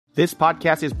This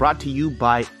podcast is brought to you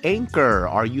by Anchor.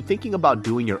 Are you thinking about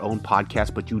doing your own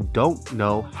podcast, but you don't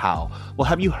know how? Well,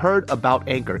 have you heard about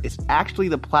Anchor? It's actually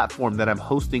the platform that I'm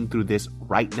hosting through this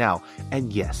right now.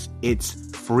 And yes, it's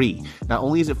free. Not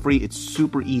only is it free, it's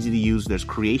super easy to use. There's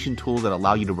creation tools that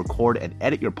allow you to record and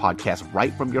edit your podcast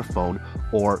right from your phone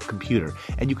or computer.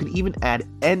 And you can even add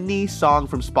any song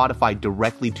from Spotify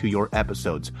directly to your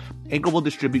episodes. Anchor will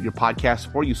distribute your podcast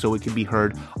for you so it can be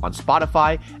heard on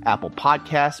Spotify, Apple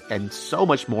Podcasts, and so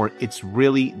much more. It's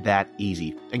really that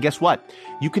easy. And guess what?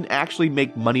 You can actually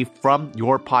make money from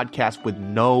your podcast with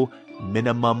no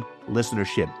minimum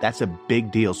listenership. That's a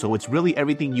big deal. So it's really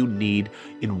everything you need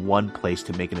in one place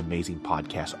to make an amazing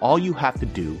podcast. All you have to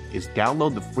do is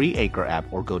download the free Anchor app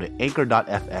or go to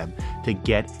anchor.fm to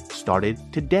get started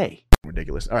today.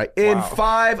 Ridiculous. All right. In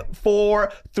 5,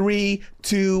 4, 3,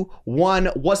 2, 1.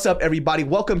 What's up, everybody?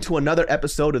 Welcome to another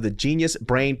episode of the Genius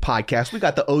Brain Podcast. We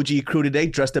got the OG crew today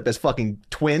dressed up as fucking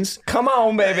twins. Come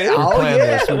on, baby. Oh,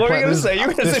 yeah. What are you going to say? You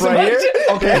going to say right here?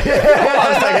 Okay.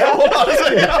 Hold on a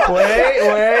second.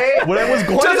 Wait. What I was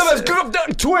going Just to as say. group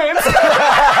of twins.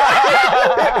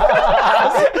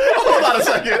 Hold on a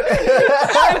second.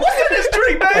 What's in this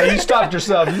drink, man? Hey, you stopped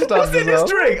yourself. What's in this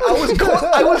drink?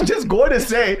 I was just going to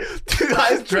say two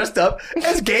guys dressed up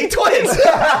as gay twins.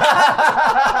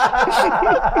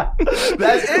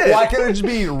 That's it. Why can't it just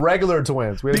be regular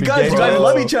twins? We have to be Because gay you guys twins.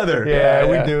 love each other. Yeah,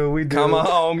 we do. We do. Come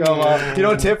on. You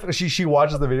know, Tiff, she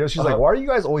watches the video. She's like, why are you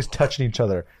guys always touching each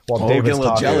other while getting David's a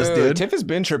little talking? jealous, dude. Tiff has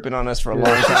been tripping on us for a long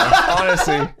time.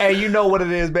 Honestly. Hey, you know what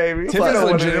it is, baby. Tiff has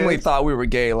legitimately thought we were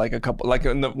gay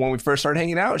when we first started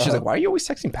hanging out. She's like, why are you always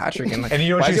texting Patrick? And, And you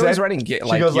know what why she is he always said? writing gay? She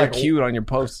Like, goes you're like, cute on your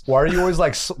posts. Why are you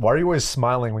always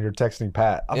smiling when you're texting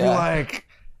Pat? I'll be like,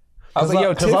 I was like, yo,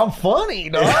 because Tiff. I'm funny,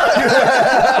 dog.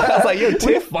 I was like, yo,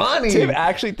 Tiff. funny. Tiff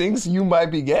actually thinks you might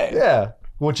be gay. Yeah,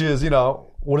 which is,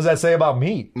 what does that say about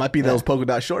me? Might be those polka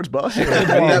dot shorts, bro.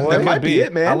 Well, that might be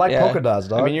it, man. I like Yeah. polka dots,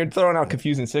 dog. I mean, you're throwing out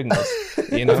confusing signals.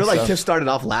 You know, I feel like so- Tiff started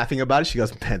off laughing about it. She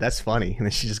goes, man, that's funny. And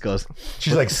then she just goes,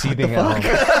 She's like seething at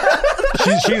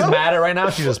home. she's mad at right now.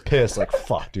 She's just pissed. Like,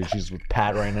 fuck, dude. She's with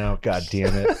Pat right now. God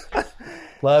damn it.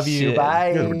 Love you. Shit.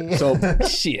 Bye. so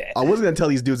shit. I wasn't going to tell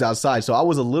these dudes outside, so I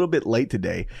was a little bit late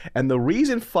today. And the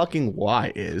reason fucking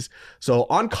why is, so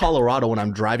on Colorado when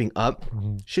I'm driving up,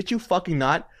 shit you fucking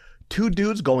not, two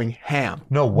dudes going ham.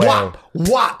 No way. Whop,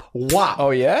 whop, whop. Oh,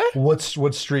 yeah? What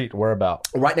street? Where about?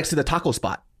 Right next to the taco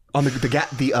spot on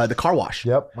the car wash.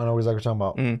 Yep. I know exactly what you're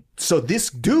talking about. So this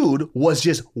dude was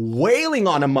just wailing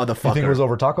on a motherfucker. You think it was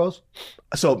over tacos?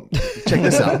 So check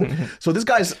this out. So this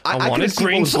guy's I couldn't see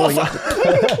what was going on.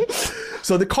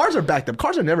 So the cars are backed up.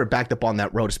 Cars are never backed up on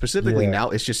that road. Specifically now,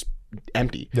 it's just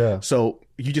empty. Yeah. So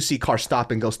you just see cars stop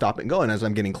and go. And as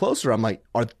I'm getting closer, I'm like,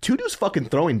 are two dudes fucking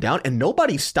throwing down? And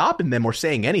nobody's stopping them or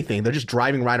saying anything. They're just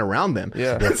driving right around them.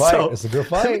 Yeah. Good fight. It's a good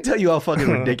Let me fight. tell you how fucking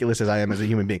ridiculous as I am as a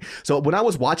human being. So when I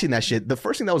was watching that shit, the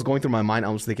first thing that was going through my mind, I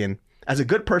was thinking, as a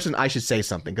good person, I should say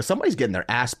something because somebody's getting their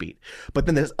ass beat. But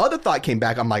then this other thought came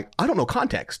back. I'm like, I don't know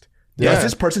context. Yeah. Does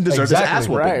this person deserve his ass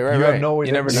whooping? Right. You have no,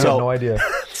 You never you know. have no idea.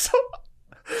 So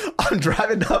I'm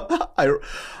driving up.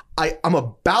 I'm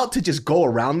about to just go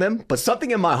around them, but something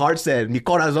in my heart said, mi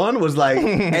corazón was like,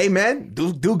 hey man,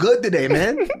 do good today,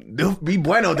 man. Be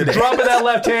bueno today. Drop in that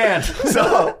left hand.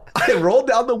 So I rolled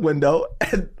down the window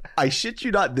and I shit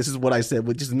you not, this is what I said,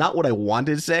 which is not what I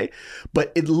wanted to say,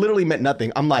 but it literally meant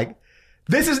nothing. I'm like,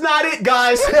 this is not it,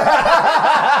 guys.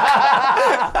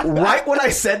 Right when I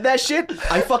said that shit,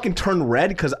 I fucking turned red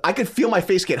because I could feel my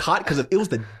face get hot because it was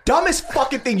the dumbest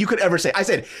fucking thing you could ever say. I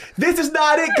said, this is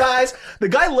not it, guys. The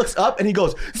guy looks up and he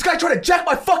goes, this guy tried to jack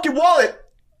my fucking wallet.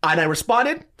 And I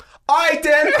responded, all right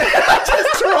then. And I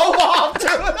just drove off,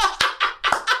 dude.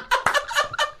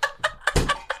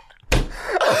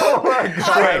 Oh my God.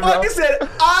 I fucking said, all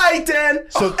right then.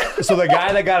 So the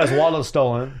guy that got his wallet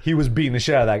stolen, he was beating the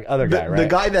shit out of that other guy, right? The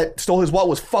guy that stole his wallet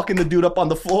was fucking the dude up on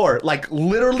the floor. Like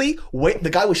literally, the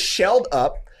guy was shelled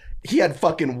up. He had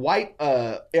fucking white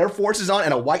Air Forces on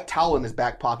and a white towel in his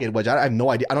back pocket, which I have no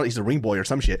idea. I don't know, he's a ring boy or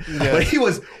some shit. Yeah. But he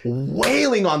was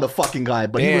wailing on the fucking guy.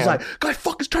 But he was like, guy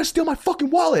fucking trying to steal my fucking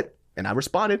wallet. And I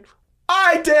responded,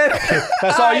 I did.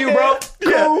 That's all you, bro.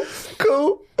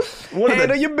 Cool.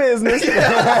 Handle your business.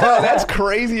 That's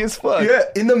crazy as fuck. Yeah,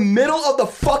 in the middle of the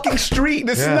fucking street.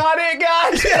 This is not it,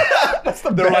 guys. Yeah, that's the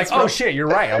They're best, like, bro. oh shit, you're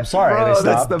right. I'm sorry. Bro, And they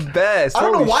that's stop. the best. I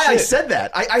don't know Holy why I shit. said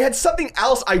that. I had something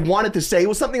else I wanted to say. It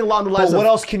was something along the lines But of what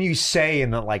else can you say in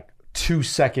the 2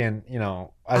 second, as I you're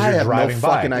have no driving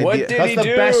by? fucking idea. What did That's he the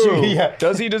do? best you-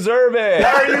 Does he deserve it?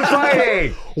 Why are you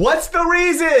fighting? What's the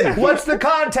reason? What's the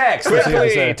context? That's what you gotta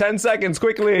Quickly, say. 10 seconds,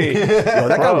 quickly. Yo,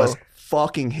 that guy was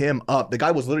fucking him up. The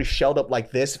guy was literally shelled up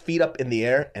like this, feet up in the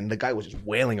air, and the guy was just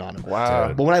wailing on him.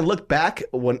 Wow. But when I look back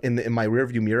in my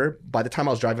rearview mirror, by the time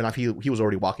I was driving off, he was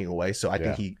already walking away. So I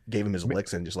think he gave him his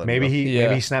licks and just let him Maybe go.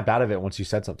 maybe he snapped out of it once you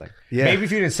said something. Yeah. Maybe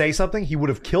if you didn't say something, he would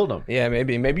have killed him. Yeah,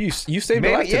 maybe you saved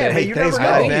Maybe, a life yeah, today. hey, you thanks, never guys,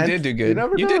 know, I think man. you did do good.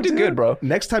 never You know, did do dude. good, bro.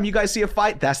 Next time you guys see a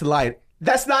fight, that's the line.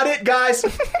 That's not it, guys.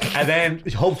 And then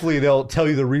hopefully they'll tell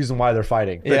you the reason why they're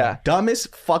fighting. Yeah.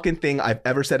 Dumbest fucking thing I've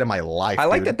ever said in my life. I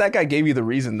like dude. that guy gave you the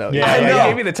reason though. Yeah, He yeah.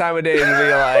 gave me the time of day and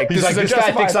be like, He's like, is a this guy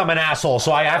justified- thinks I'm an asshole,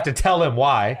 so I have to tell him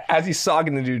why. as he's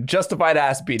sogging the dude, justified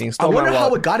ass beating. I Stole wonder my how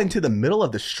wallet. it got into the middle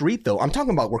of the street, though. I'm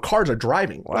talking about where cars are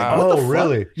driving. Wow. Like, what the Oh, fuck?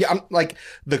 really? Yeah, I'm like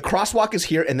the crosswalk is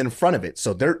here and then in front of it,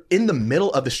 so they're in the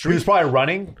middle of the He street. was probably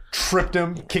running, tripped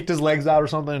him, kicked his legs out or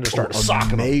something, and just started socking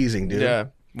him. Amazing, dude. Yeah.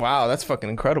 Wow, that's fucking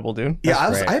incredible, dude. Yeah,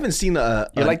 great. I haven't seen You're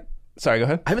like, sorry, go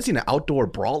ahead. I haven't seen an outdoor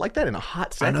brawl like that in a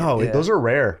hot I second. know. Yeah. Those are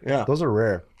rare. Yeah. Those are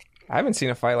rare. I haven't seen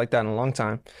a fight like that in a long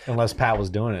time. Unless Pat was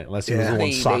doing it. Unless he was Yeah. the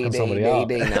one socking somebody out.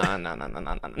 Dude,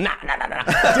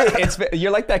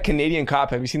 you're like that Canadian cop.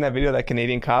 Have you seen that video of that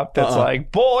Canadian cop that's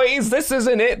like, boys, this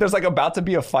isn't it. There's like about to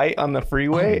be a fight on the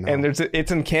freeway, and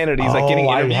it's in Canada. He's like getting Oh,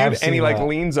 I have interviewed, and seen he like that.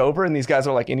 leans over, and these guys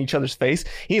are like in each other's face.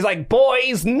 He's like,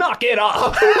 boys, knock it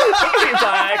off. He's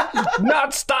like,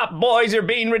 not stop, boys, you're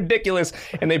being ridiculous.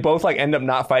 And they both like end up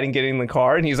not fighting, getting in the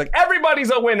car, and he's like,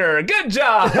 everybody's a winner. Good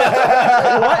job.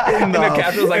 And the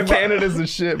captain's like, Canada's the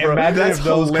shit, bro. Imagine That's if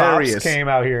those hilarious. cops came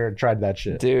out here and tried that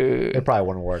shit. Dude, It probably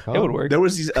wouldn't work, huh? it would work. There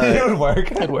was these It would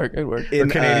work. It'd work. It'd work. in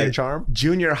Canadian charm?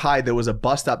 junior high. There was a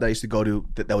bus stop that I used to go to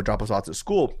that would drop us off at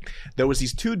school. There was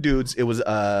these two dudes. It was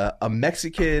a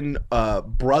Mexican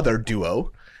brother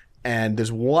duo. And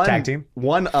there's one Tag team?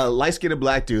 one light-skinned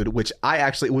black dude, which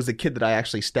it was the kid that I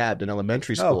actually stabbed in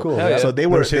elementary school. Oh, cool. Hell yeah. So they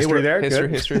were There's history there. History,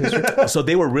 Good. history. So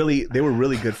they were really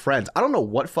good friends. I don't know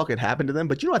what fucking happened to them,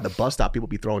 but you know at the bus stop people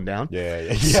be thrown down.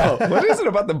 Yeah. So What is it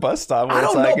about the bus stop? where I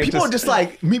it's don't know. like it People are just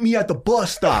like, meet me at the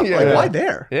bus stop. Yeah. Like, why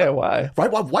there? yeah, why?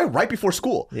 Why right before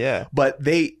school? Yeah. But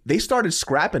they started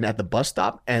scrapping at the bus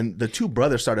stop, and the two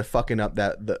brothers started fucking up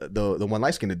the one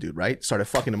light skinned dude, right? Started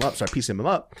fucking him up, started piecing him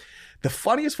up. The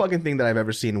funniest fucking thing that I've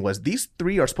ever seen was these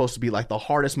three are supposed to be like the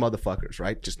hardest motherfuckers,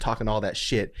 right? Just talking all that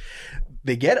shit.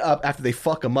 They get up after they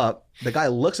fuck him up. The guy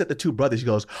looks at the two brothers. He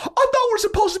goes, I thought we're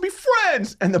supposed to be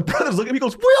friends. And the brothers look at me. He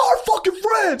goes, we are fucking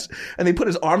friends. And they put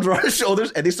his arms around his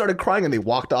shoulders and they started crying and they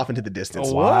walked off into the distance.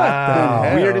 What Wow. the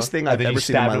hell? Weirdest thing And I've then ever you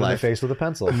seen in stabbed my him in the life. face with a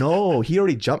pencil. No, he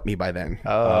already jumped me by then.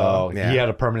 Oh, Yeah. he had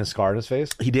a permanent scar on his face?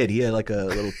 He did. He had like a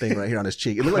little thing right here on his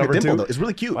cheek. It looked like a Number dimple two? though. It's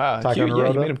really cute. Wow, Ticonderoga? cute.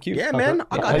 Yeah, you made him cute. Yeah, man.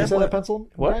 I How got do you that. say one. that pencil?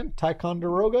 What? Brand?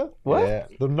 Ticonderoga? What? Yeah,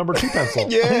 the number 2 pencil.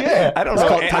 Yeah, I don't It's know.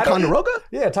 called I don't- Ticonderoga?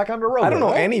 Yeah, Ticonderoga. I don't know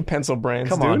What? any pencil brands.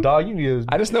 Come dude. on, dog. You need to.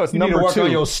 I just know it's you need to number work 2.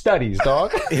 on your studies,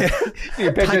 dog. You need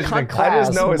to pay attention in class. I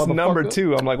just know it's number motherfucker.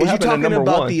 2. I'm like, what Is you happened to talking number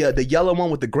about 1? the yellow one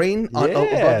with the grain Yeah,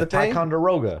 above the thing?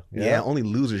 Ticonderoga. Yeah, only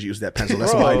losers use that pencil.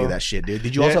 That's Bro. why I do that shit, dude.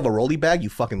 Did you also have a rolly bag, you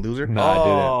fucking loser? No, I didn't.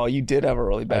 Oh, you did have a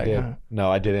rolly I bag. did. huh?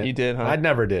 No, I didn't. You did, huh? I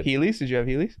never did. Heelys? Did you have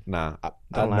Heelys? Nah.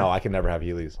 Don't lie. No, I can never have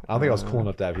Heelys. I don't think I was cool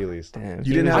enough to have Heelys. Damn.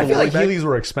 You didn't have I a feel like rolly bag? Heelys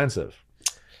were expensive.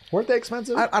 Weren't they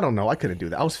expensive? I don't know. I couldn't do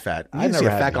that. I was fat. You I didn't see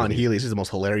never a had fat guy on Heelys. Heelys. This is the most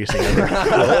hilarious thing ever.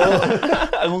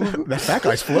 That fat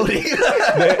guy's floating.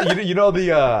 You know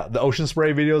the ocean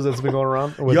spray videos that's been going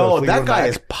around? With Yo, the that Fleetwood guy Mac?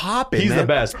 is popping, He's man. the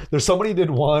best. There's somebody did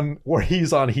one where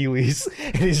he's on Heelys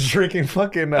and he's drinking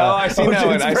fucking. I've seen that ocean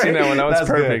one. I've spray. seen that one. That was That's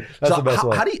good. perfect. That's So the best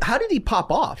one. how did he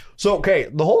pop off? So okay,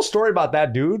 the whole story about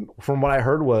that dude, from what I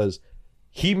heard, was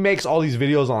he makes all these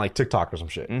videos on like TikTok or some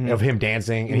shit of him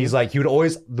dancing, and he's like, he would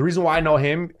always. The reason why I know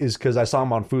him is because I saw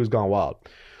him on Food's Gone Wild.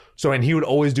 So and he would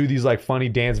always do these like funny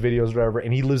dance videos or whatever,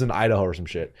 and he lives in Idaho or some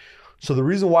shit. So the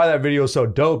reason why that video is so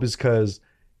dope is because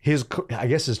his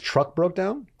truck broke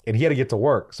down and he had to get to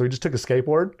work. So he just took a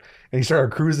skateboard and he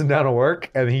started cruising down to work,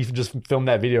 and he just filmed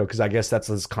that video because I guess that's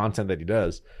his content that he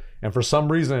does. And for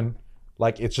some reason,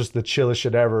 like it's just the chillest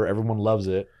shit ever. Everyone loves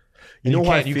it. You know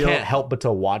what I you feel? can't help but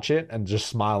to watch it and just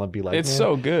smile and be like, It's "Man,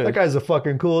 so good." That guy's a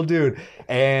fucking cool dude."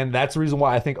 And that's the reason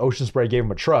why I think Ocean Spray gave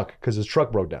him a truck, because his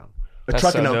truck broke down. A That's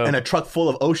truck so and, dope. a truck full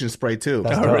of ocean spray too.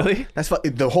 That's Oh, dope. really?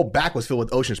 The whole back was filled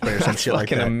with ocean spray or some shit like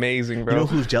Fucking that. amazing, bro. You know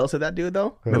who's jealous of that dude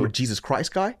though? Remember Jesus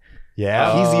Christ guy?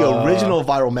 Yeah. He's the original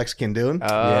viral Mexican dude.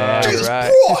 Yeah. Jesus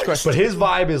right. Christ! But his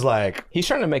vibe is like, He's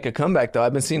trying to make a comeback though.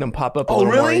 I've been seeing him pop up. A Oh,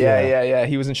 little more. really? Yeah.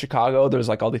 He was in Chicago. There's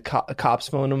like all the cops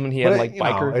filming him, and he had but like you know,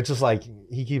 biker. it's just like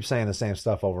he keeps saying the same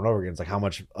stuff over and over again. It's like, how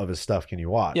much of his stuff can you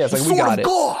watch? Yeah, it's like we Sword got of it.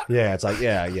 God, Yeah, it's like,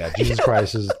 yeah. Jesus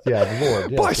Christ is, the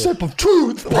Lord. Yeah, bicep of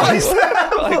truth,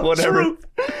 like whatever.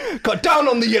 Cut down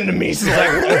on the enemies.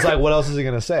 It's like, what else is he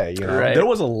gonna say? You know? Right. There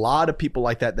was a lot of people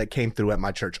like that came through at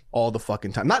my church all the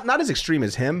fucking time. Not as extreme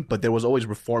as him, but there was always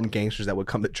reformed gangsters that would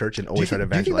come to church and always try to Do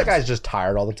you think evangelize. that guy's just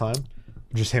tired all the time?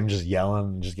 Just him just yelling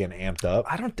and just getting amped up?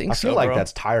 I don't think I feel so, like bro.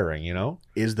 that's tiring, you know?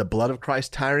 Is the blood of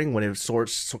Christ tiring when it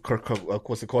courses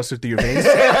through your veins?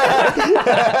 Am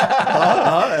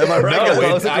I right? No,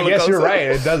 guys? I guess you're right.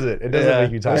 It doesn't. It doesn't Yeah.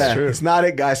 make you tired. Yeah, it's not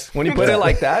it, guys. When you put it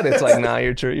like that, it's like, nah,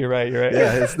 you're true. You're right. You're right.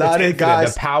 Yeah, it's not it,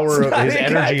 guys. The power of not his it,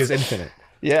 energy guys. is infinite.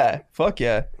 Yeah. Fuck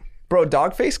yeah. Bro,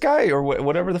 Dogface guy or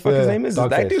whatever the fuck his Yeah, name is, Dogface,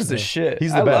 that dude's the yeah. shit.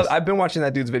 He's the best. I've been watching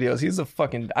that dude's videos. He's a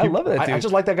fucking. I love that dude. I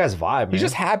just like that guy's vibe, man. He's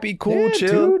just happy, cool, Yeah,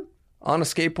 chill, dude. on a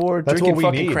skateboard, That's drinking what we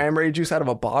fucking need. cranberry juice out of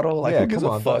a bottle. Like, yeah, who gives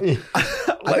come a on, fuck? I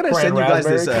gotta send you guys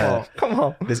this. Come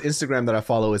on. This Instagram that I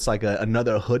follow, it's like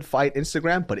another hood fight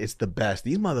Instagram, but it's the best.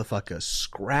 These motherfuckers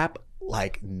scrap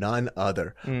like none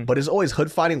other. But it's always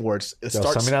hood fighting where it starts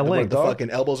send me that where link, the dog.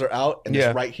 fucking elbows are out and Yeah.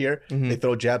 it's right here. They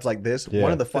throw jabs like this. Yeah.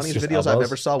 One of the It's funniest just videos I've elbows,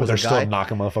 ever saw but was they're a guy still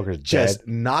knocking motherfuckers dead. just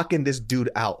knocking this dude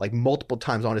out like multiple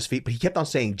times on his feet, but he kept on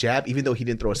saying jab even though he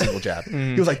didn't throw a single jab.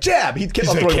 He was like jab. He kept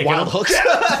on like throwing kicking wild him. hooks.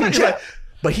 He's like-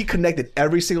 but he connected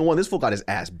every single one. This fool got his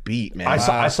ass beat, man.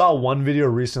 I saw one video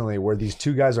recently where these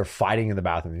two guys are fighting in the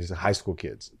bathroom. These high school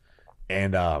kids,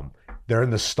 and they're in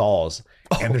the stalls,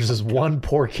 and there's this one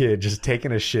poor kid just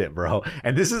taking a shit, bro.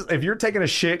 And this is if you're taking a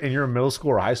shit and you're in middle school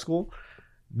or high school.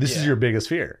 This is your biggest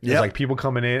fear. It's Yep. like people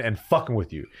coming in and fucking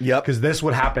with you. Yep. Because this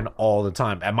would happen all the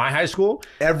time. At my high school,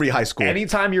 Every high school.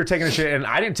 anytime you're taking a shit, and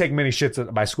I didn't take many shits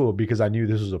at my school because I knew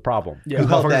this was a problem. you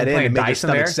held that in and made your dice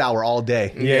in there. stomach sour all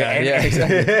day. Yeah, Yeah,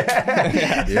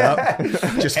 exactly. Yep.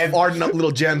 Just farting up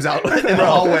little gems out in the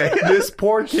hallway. This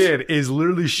poor kid is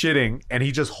literally shitting, and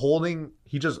he's just holding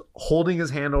his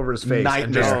hand over his face.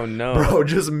 And just, Nightmare. Oh, no. bro,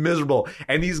 just miserable.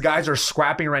 And these guys are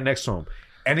scrapping right next to him,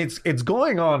 and it's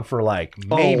going on for like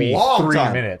maybe long 3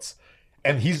 time. minutes,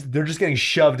 and they're just getting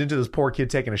shoved into this poor kid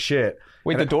taking a shit.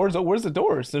 Wait, the doors? Where's the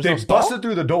doors? There's They no stall? busted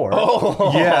through the door.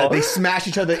 Oh. Yeah, they smashed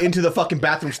each other into the fucking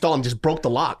bathroom stall and just broke the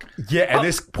lock. Yeah, and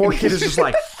this poor kid is just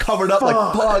like Covered up like,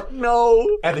 fuck,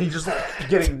 no. and he's just like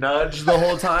getting nudged the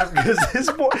whole time because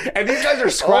his poor, and these guys are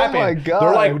scrapping. my God.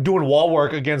 They're like doing wall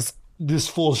work against this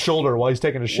fool's shoulder while he's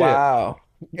taking a shit. Wow.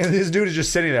 And this dude is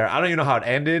just sitting there. I don't even know how it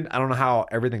ended. I don't know how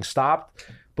everything stopped.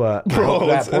 But I Bro, hope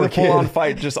that it's poor a full-on kid.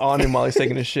 fight just on him while he's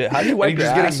taking a shit. How do you And wipe he your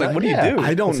just getting ass? Like, what do you yeah. do?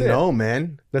 I don't That's it. know,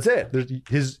 man. That's it.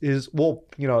 There's his. Well,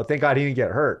 you know, thank God he didn't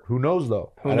get hurt. Who knows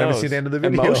though? Who I never knows? see the end of the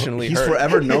video. Emotionally He's hurt.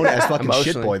 forever known as fucking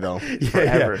shit Emotionally. boy, though.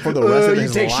 Forever. For the rest of you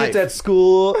his take life. shits at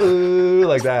school,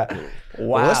 like that.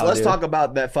 Wow. Let's dude. talk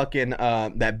about that fucking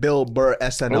that Bill Burr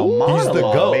SNL Ooh, monologue, he's the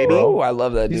GOAT, baby. Bro, I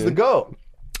love that dude. He's the GOAT.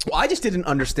 Well, I just didn't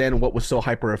understand what was so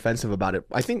hyper offensive about it.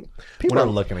 I think People when are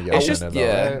I- looking to get It's offended, just- though,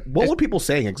 yeah. right? What were people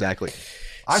saying exactly?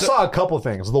 I saw a couple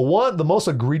things. The most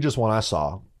egregious one I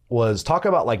saw was talk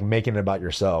about like making it about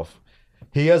yourself.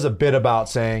 He has a bit about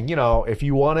saying, you know, if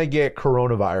you want to get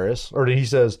coronavirus, or he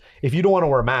says, if you don't want to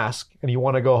wear a mask and you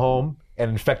want to go home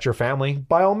and infect your family,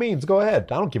 by all means, go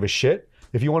ahead. I don't give a shit.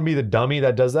 If you want to be the dummy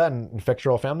that does that and infect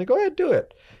your whole family, go ahead, do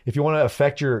it. If you want to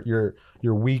affect your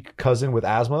weak cousin with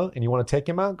asthma and you want to take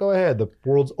him out, go ahead. The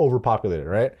world's overpopulated,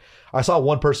 right? I saw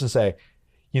one person say,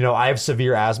 you know, I have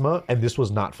severe asthma and this was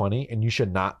not funny and you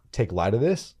should not take light of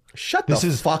this. Shut This the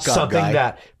is fuck up, something guy.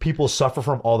 that people suffer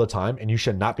from all the time and you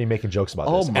should not be making jokes about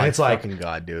Oh this. my And it's like, fucking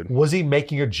god, dude. was he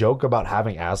making a joke about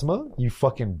having asthma? You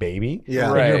fucking baby. Yeah.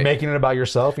 And Right. you're making it about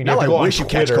yourself. You Now have to I go on wish you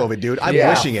catch Twitter. COVID, dude. I'm Yeah.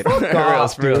 wishing it. Fuck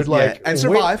off, For real. dude. Like, Yeah, and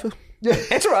survive.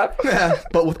 It's all right.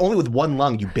 But with only with one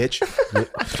lung, you bitch.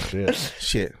 Shit.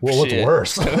 Shit. Well, what's Shit.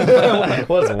 worse?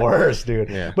 What's worse, dude?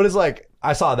 Yeah. But it's like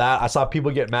I saw that. I saw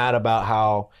people get mad about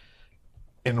how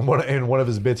in one of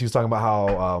his bits he was talking about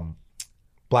how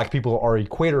black people are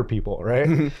equator people,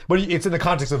 right? But it's in the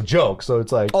context of jokes, so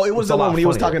it's like Oh, it was it's the a one lot when he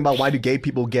was funnier. talking about why do gay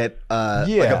people get like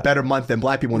Yeah. a better month than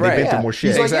black people when Right. they've been Yeah. through more shit.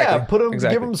 He's like, Exactly. yeah, put him,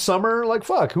 Exactly. give him summer. Like,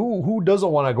 fuck, who doesn't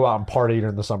want to go out and party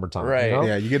during the summertime? Right. You know?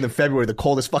 Yeah, you get in February, the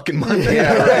coldest fucking month.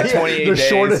 Yeah, right. 28 the days.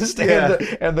 shortest Yeah.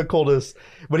 and the coldest.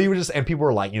 But he was just, and people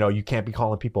were like, you know, you can't be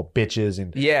calling people bitches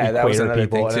and Yeah, that was equator another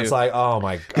people. thing, And too. it's like, oh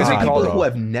my god, Because people bro. who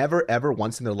have never, ever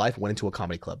once in their life went into a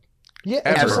comedy club. yeah, it's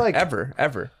Ever, just like ever,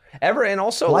 and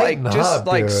also Lighten like just up,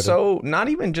 like dude. so not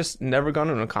even just never gone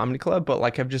to a comedy club, but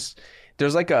like have just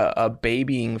there's like a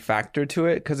babying factor to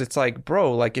it because it's like,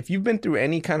 bro, like if you've been through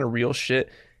any kind of real shit,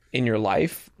 in your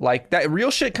life, like that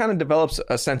real shit kind of develops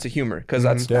a sense of humor because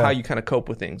that's how you kind of cope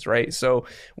with things, right? So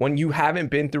when you haven't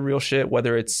been through real shit,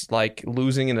 whether it's like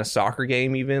losing in a soccer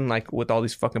game, even like with all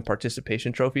these fucking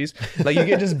participation trophies, like you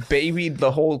get just babied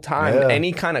the whole time.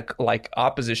 Any kind of like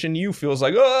opposition to you feels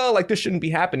like, oh, like this shouldn't be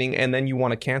happening, and then you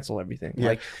want to cancel everything.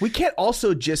 Like we can't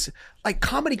also just like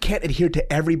comedy can't adhere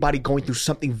to everybody going through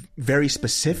something very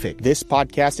specific. This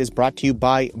podcast is brought to you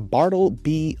by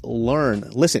Bartleby Learn.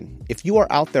 Listen, if you are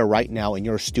out there right now and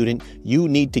you're a student, you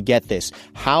need to get this.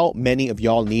 How many of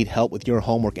y'all need help with your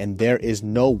homework and there is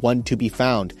no one to be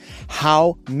found?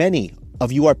 How many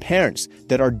of you are parents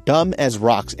that are dumb as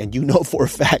rocks and you know for a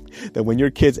fact that when your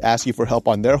kids ask you for help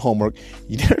on their homework,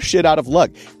 you're shit out of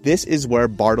luck? This is where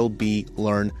Bartleby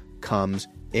Learn comes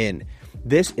in.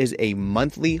 This is a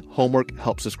monthly homework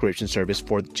help subscription service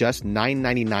for just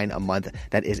 $9.99 a month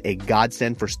that is a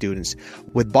godsend for students.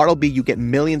 With Bartleby, you get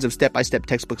millions of step-by-step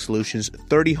textbook solutions,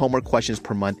 30 homework questions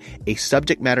per month, a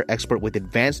subject matter expert with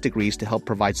advanced degrees to help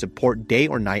provide support day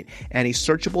or night, and a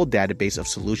searchable database of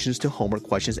solutions to homework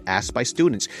questions asked by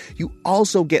students. You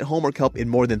also get homework help in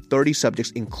more than 30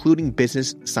 subjects, including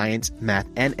business, science, math,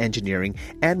 and engineering,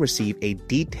 and receive a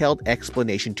detailed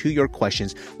explanation to your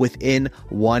questions within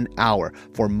 1 hour.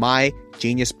 For my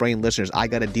Genius Brain listeners, I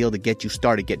got a deal to get you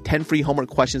started. Get 10 free homework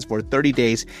questions for 30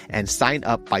 days and sign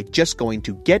up by just going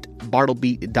to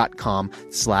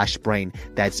getbartleby.com/brain.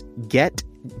 That's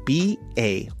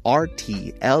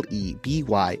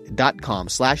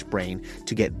BARTLEBY.com/brain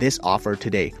to get this offer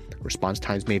today. Response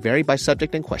times may vary by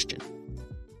subject and question.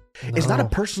 It's not a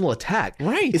personal attack.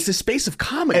 Right. It's the space of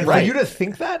comedy. And for you to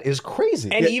think that is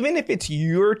crazy. And even if it's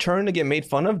your turn to get made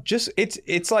fun of, just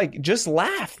it's like just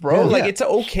laugh, bro. Like it's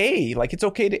okay. Like it's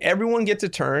okay to everyone gets a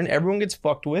turn. Everyone gets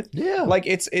fucked with. Yeah. Like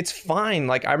it's fine.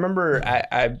 Like I remember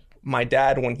my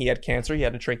dad, when he had cancer, he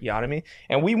had a tracheotomy,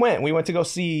 and we went to go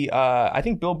see I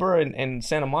think Bill Burr in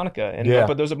Santa Monica, and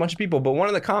but there was a bunch of people, but one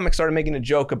of the comics started making a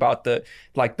joke about the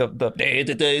right,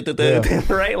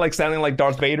 like sounding like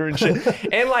Darth Vader and shit.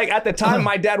 And like at the time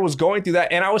my dad was going through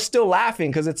that and I was still laughing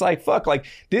because it's like, fuck, like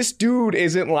this dude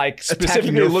isn't like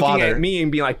specifically looking at me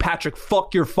and being like, Patrick,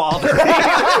 fuck your father. You know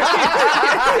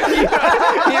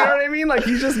what I mean? Like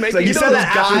he's just making He said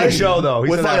that after the show though.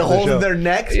 with like holes in their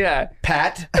necks. Yeah.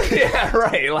 Pat. Yeah,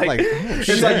 right. Like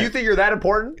it's like, you think you're that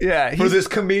important? Yeah, for this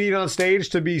comedian on stage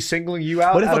to be singling you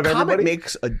out. But if out a of comic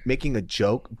everybody? making a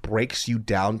joke breaks you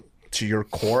down to your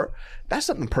core, that's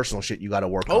something personal shit you got to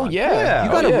work on. Oh yeah.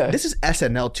 You gotta. This is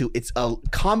SNL too. It's a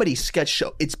comedy sketch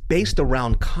show. It's based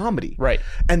around comedy. Right.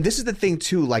 And this is the thing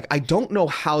too. Like I don't know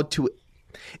how to.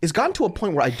 It's gotten to a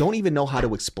point where I don't even know how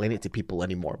to explain it to people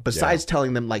anymore. Besides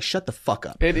telling them like, shut the fuck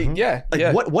up.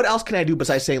 What else can I do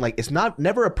besides saying like, it's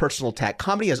never a personal attack.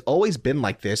 Comedy has always been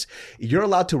like this. You're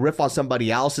allowed to riff on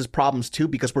somebody else's problems too,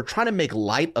 because we're trying to make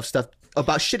light of stuff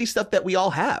about shitty stuff that we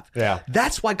all have. Yeah.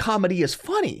 That's why comedy is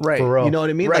funny. Right. For real. You know what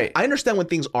I mean? Right. Like I understand when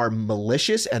things are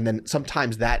malicious and then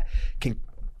sometimes that can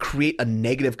create a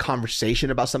negative conversation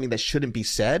about something that shouldn't be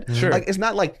said. Sure. Like it's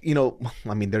not like, you know,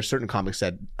 I mean, there's certain comics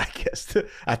that I guess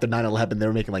after 9/11 they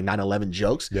were making like 9/11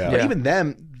 jokes. Yeah. But Yeah. even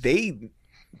them,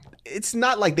 it's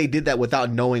not like they did that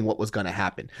without knowing what was going to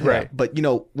happen. Right. But you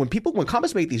know, when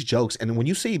comics make these jokes, and when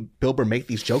you see Bill Burr make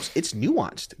these jokes, it's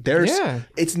nuanced.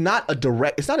 It's not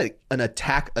an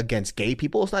attack against gay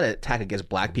people. It's not an attack against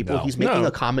black people. No. He's making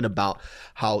a comment about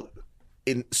how,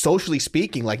 in socially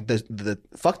speaking, like the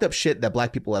fucked up shit that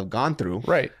black people have gone through.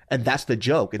 Right. And that's the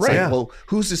joke. It's Right. like, well,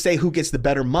 who's to say who gets the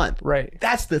better month? Right.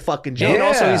 That's the fucking joke. And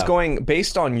also Yeah. he's going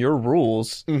based on your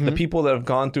rules, the people that have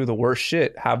gone through the worst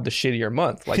shit have the shittier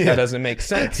month. Like that doesn't make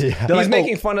sense. He's like,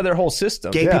 making fun of their whole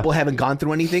system. Gay people haven't gone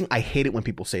through anything. I hate it when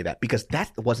people say that because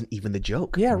that wasn't even the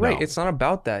joke. Yeah, right. No. It's not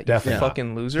about that. Definitely You not.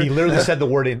 fucking loser. He literally said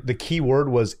the key word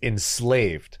was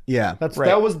enslaved. Yeah. That's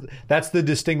Right. that's the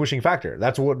distinguishing factor.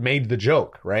 That's what made the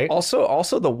joke, right?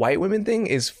 Also the white women thing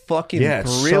is fucking Yeah,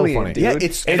 it's so brilliant, funny. dude. Yeah,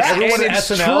 it's And facts. everyone at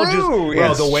it's SNL true. just, bro,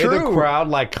 It's the way the true. crowd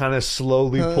like kind of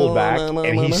slowly pulled back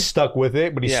and he stuck with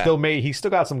it, but he Yeah.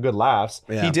 still got some good laughs.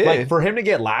 Yeah. He did. Like for him to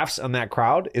get laughs on that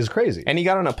crowd is crazy. And he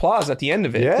got an applause at the end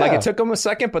of it. Yeah. Like it took him a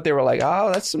second, but they were like, "Oh,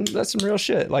 that's some real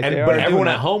shit." Like, And they but are everyone doing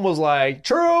at that. home was like,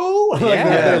 "True." Like,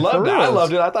 Yeah, they loved for it. I real.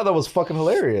 loved it. I thought that was fucking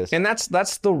hilarious. And that's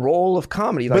the role of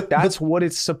comedy. Like But- that's what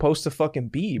it's supposed to fucking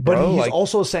be, But bro. he's Like,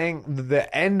 also saying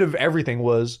the end of everything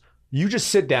was you just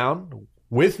sit down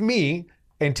with me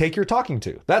and take your talking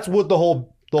to. That's what the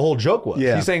whole joke was.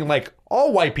 Yeah. He's saying like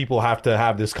all white people have to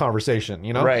have this conversation,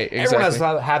 you know? Right, Everyone has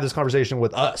exactly. to have this conversation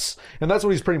with us. And that's what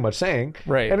he's pretty much saying.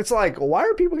 Right. And it's like, why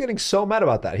are people getting so mad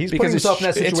about that? He's putting himself in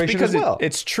that situation as well.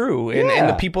 It's true. And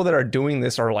the people that are doing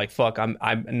this are like, fuck, I'm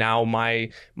now my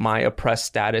oppressed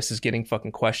status is getting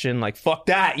fucking questioned. Like, fuck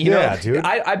that. You know, dude.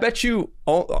 I bet you,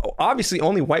 obviously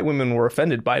only white women were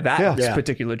offended by that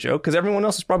particular joke, because everyone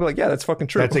else is probably like, yeah, that's fucking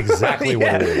true. That's exactly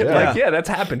what it is. Yeah. Like, yeah, that's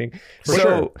happening. For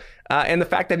sure. And the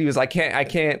fact that he was like, I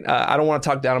don't want to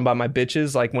talk down about my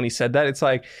bitches. Like when he said that, it's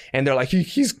like, and they're like,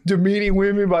 he's demeaning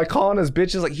women by calling us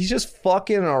bitches. Like he's just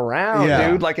fucking around,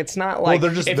 dude. Like it's not like,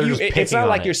 it's not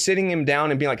like you're sitting him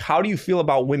down and being like, how do you feel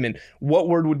about women? What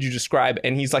word would you describe?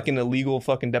 And he's like in a legal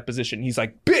fucking deposition. He's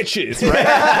like, bitches,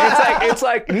 right? it's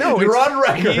like, no, you're on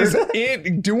record.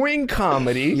 He's doing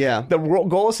comedy. Yeah. The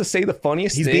goal is to say the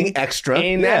funniest thing. He's being extra.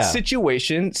 In that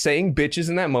situation, saying bitches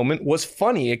in that moment was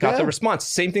funny. It got the response.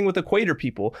 Same thing with equator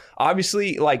people.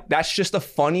 Obviously, like that's just a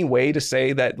funny way to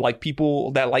say that, like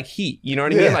people that like heat. You know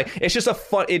what I mean? Like it's just a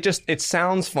fun. It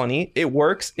sounds funny. It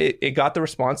works. It got the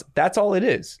response. That's all it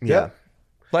is. Yeah.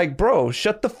 Like, bro,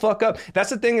 shut the fuck up. That's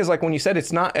the thing, is like when you said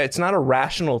it's not a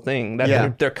rational thing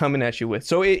that they're coming at you with.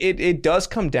 So it does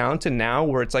come down to now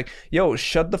where it's like, yo,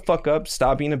 shut the fuck up,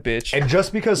 stop being a bitch. And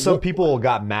just because some people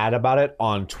got mad about it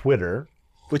on Twitter,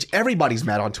 which everybody's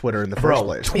mad on Twitter in the first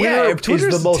place. Twitter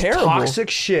is the most toxic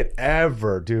shit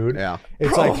ever, dude. Yeah.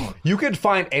 It's like you could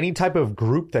find any type of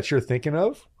group that you're thinking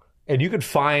of, and you could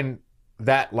find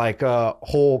that like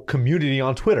whole community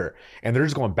on Twitter, and they're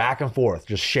just going back and forth,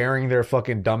 just sharing their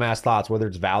fucking dumbass thoughts, whether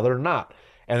it's valid or not.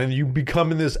 And then you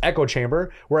become in this echo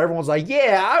chamber where everyone's like,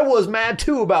 yeah, I was mad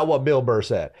too about what Bill Burr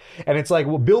said. And it's like,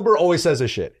 well, Bill Burr always says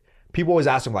this shit. People always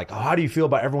ask him like, oh, how do you feel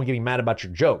about everyone getting mad about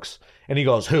your jokes? And he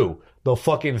goes, who? The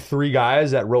fucking 3 guys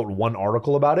that wrote one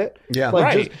article about it? Yeah.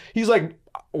 Like, he's like,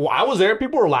 well, I was there.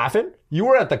 People were laughing. You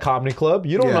were at the comedy club.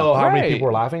 You don't know how many people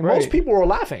were laughing. Most people were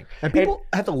laughing. And people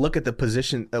have to look at the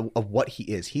position of what he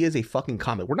is. He is a fucking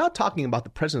comic. We're not talking about the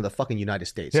president of the fucking United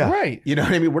States. Yeah. Right. You know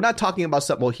what I mean? We're not talking about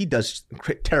something. Well, he does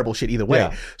terrible shit either way.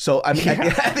 Yeah. So, I mean,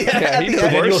 he's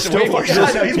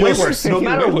way worse. No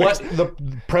matter what the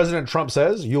President Trump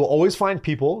says, you'll always find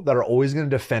people that are always going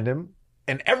to defend him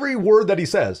and every word that he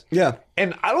says. Yeah.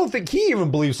 And I don't think he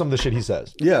even believes some of the shit he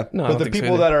says. Yeah. No, but the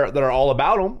people that are all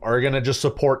about him are going to just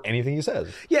support anything he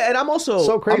says. Yeah, and I'm also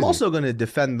so crazy. I'm also going to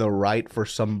defend the right for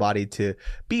somebody to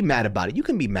be mad about it. You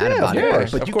can be mad about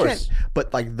it, but you can't.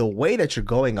 But like the way that you're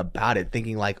going about it,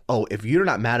 thinking like, oh, if you're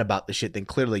not mad about the shit, then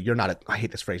clearly you're not I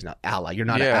hate this phrase now, ally. You're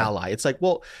not an ally. It's like,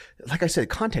 well, like I said,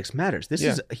 context matters.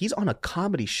 He's on a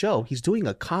comedy show. He's doing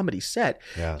a comedy set.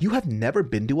 Yeah. You have never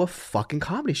been to a fucking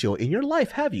comedy show in your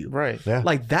life, have you? Right. Yeah.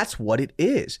 Like that's what it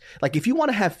is. Like if you want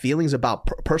to have feelings about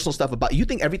personal stuff about you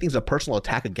think everything's a personal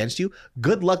attack against you,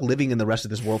 good luck living in the rest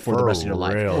of this world for the rest of your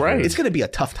life. Right. It's going to be a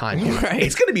tough time. Right.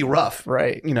 It's going to be rough.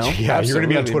 Right. You know? Yeah, you're going to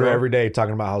be on Twitter bro. every day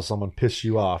talking about how someone pissed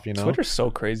you off, you know? Twitter's so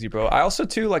crazy, bro. I also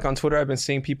too, like on Twitter, I've been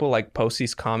seeing people like post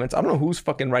these comments. I don't know who's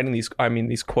fucking writing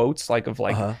these quotes, like of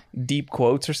like deep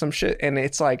quotes or some shit. And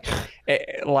it's like,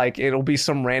 it'll be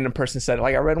some random person said it.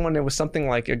 Like I read one, it was something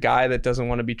like a guy that doesn't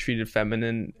want to be treated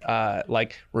feminine,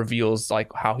 like reveals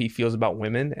like how he feels about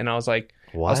women. And I was like,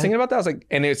 what? I was thinking about that. I was like,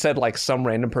 and it said like some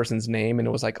random person's name, and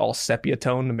it was like all sepia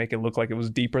tone to make it look like it was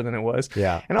deeper than it was.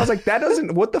 Yeah. And I was like, that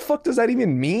doesn't. What the fuck does that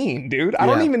even mean, dude? I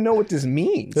don't even know what this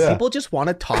means. Yeah. People just want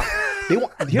to talk. They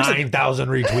want 9,000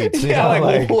 retweets. Yeah,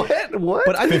 like what?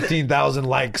 But 15,000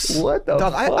 likes. What the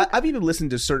Dog, fuck? I've even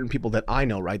listened to certain people that I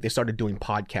know, right? They started doing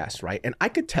podcasts, right? And I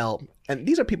could tell, and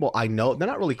these are people I know, they're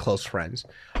not really close friends,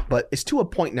 but it's to a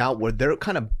point now where they're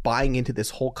kind of buying into this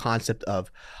whole concept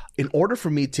of, in order for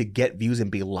me to get views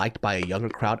and be liked by a younger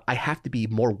crowd, I have to be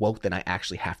more woke than I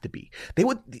actually have to be.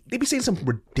 They'd be saying some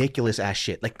ridiculous ass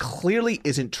shit, like clearly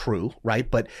isn't true, right?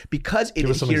 But because it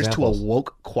adheres to a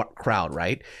woke crowd,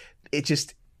 right? It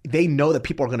just, they know that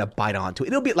people are going to bite onto it.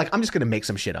 It'll be like, I'm just going to make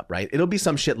some shit up, right? It'll be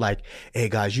some shit like, hey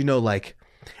guys, you know, like,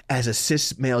 as a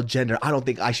cis male gender, I don't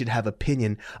think I should have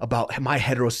opinion about my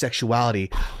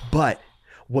heterosexuality, but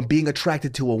when being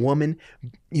attracted to a woman,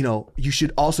 you know, you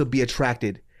should also be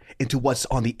attracted into what's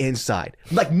on the inside.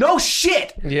 Like, no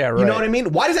shit. Yeah, right. You know what I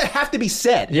mean? Why does that have to be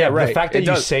said? Yeah, right. The fact that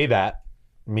you say that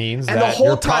means And that the whole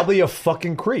you're time- probably a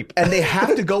fucking creep. And they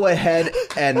have to go ahead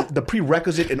and the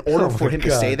prerequisite in order for him to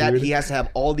God, say that, dude. he has to have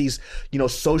all these,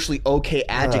 socially okay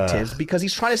adjectives because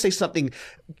he's trying to say something,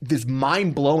 this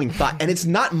mind-blowing thought. And it's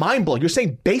not mind-blowing. You're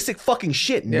saying basic fucking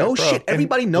shit. No bro. shit.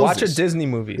 Everybody knows Watch this. a Disney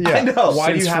movie. Yeah. I know. Why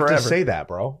do you Since have forever. to say that,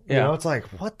 bro? You Yeah. know, it's like,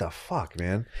 what the fuck,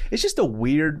 man? It's just a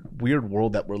weird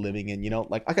world that we're living in.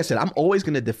 Like I said, I'm always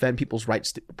going to defend people's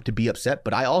rights to be upset,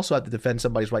 but I also have to defend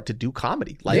somebody's right to do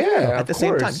comedy. Like Yeah, at the of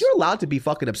same time, course. you're allowed to be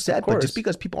fucking upset, but course. just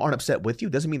because people aren't upset with you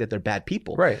doesn't mean that they're bad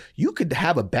people. Right. You could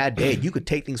have a bad day. You could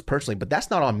take things personally, but that's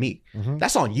not on me.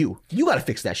 That's on you. You got to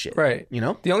fix that shit. Right.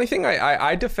 The only thing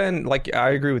I defend, like,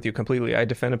 I agree with you completely. I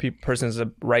defend a person's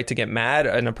right to get mad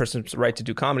and a person's right to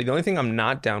do comedy. The only thing I'm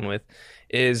not down with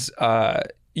is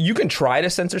you can try to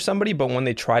censor somebody, but when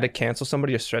they try to cancel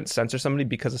somebody or censor somebody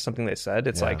because of something they said,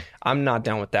 it's like, I'm not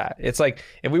down with that. It's like,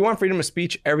 if we want freedom of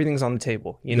speech, everything's on the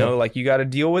table. You know, like, you got to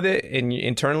deal with it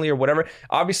internally or whatever.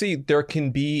 Obviously, there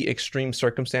can be extreme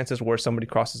circumstances where somebody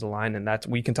crosses the line, and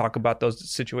we can talk about those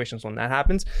situations when that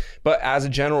happens. But as a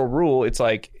general rule, it's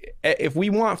like, if we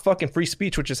want fucking free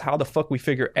speech, which is how the fuck we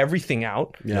figure everything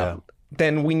out,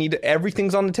 then we need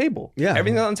everything's on the table. Yeah.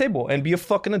 Everything's on the table. And be a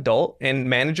fucking adult and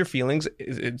manage your feelings.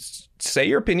 Say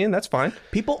your opinion. That's fine.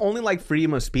 People only like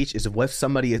freedom of speech is when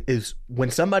somebody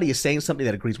is saying something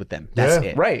that agrees with them. That's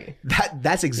it. Right.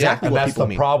 That's exactly And what that's people the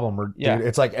mean. problem. Dude. Yeah.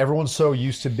 It's like everyone's so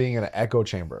used to being in an echo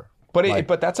chamber. But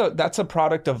but that's a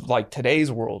product of like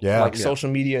today's world, social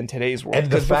media in today's world. And the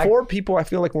Because fact- before, people, I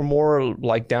feel like were more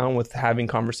like down with having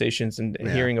conversations and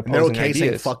hearing And they're opposing okay saying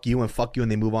ideas. fuck you,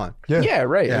 and they move on. Yeah,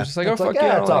 right. Yeah. It's just like, It's oh, like, fuck you.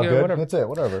 I it's don't all like it, good. whatever. That's it.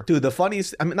 Whatever. Dude, the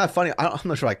funniest, not funny, I'm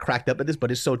not sure I cracked up at this,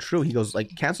 but it's so true. He goes,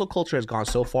 like, cancel culture has gone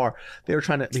so far. They're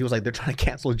trying to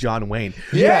cancel John Wayne.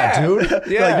 Yeah, dude.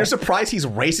 Yeah. Like, you're surprised he's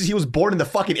racist? He was born in the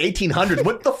fucking 1800s.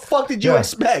 What the fuck did you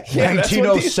expect? Yeah, that's what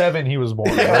 1907 he was born.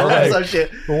 Yeah, Like, some shit.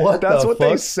 What That's the what fuck?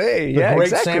 they say. The Yeah, great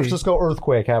exactly. San Francisco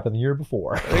earthquake happened the year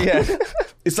before. Yeah.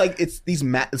 It's like it's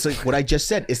like what I just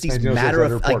said. It's these 1906 matter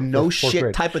of report, like no fourth shit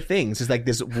grade. type of things. It's like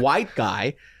this white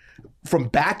guy from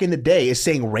back in the day is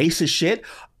saying racist shit.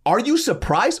 Are you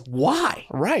surprised? Why?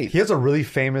 Right. He has a really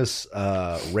famous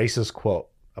racist quote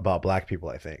about black people,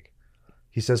 I think.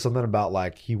 He says something about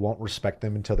like he won't respect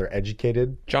them until they're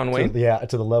educated. John Wayne? To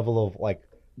the level of like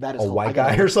That is a white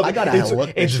guy or something. I gotta it's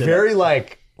look this it's shit very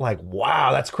like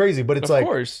wow, that's crazy. But it's Of like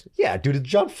course. yeah, dude, it's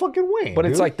John fucking Wayne. But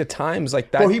it's dude. like the times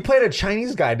like that. Bro, he played a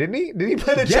Chinese guy, didn't he? Did he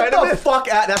play the Get the Chinaman? fuck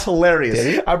out! That's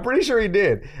hilarious. I'm pretty sure he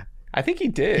did. I think he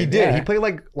did. He did. Yeah. He played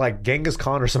like Genghis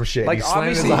Khan or some shit. Like, He slammed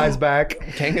his obviously- eyes back.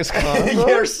 Genghis Khan.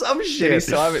 Yeah, or some Did he shit.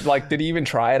 still have it? Like, did he even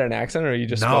try at an accent, or you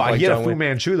just No, spoke like he had John a Fu Wayne?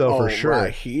 Manchu though for sure.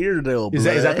 Right here, though. Is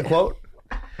that the blood. quote?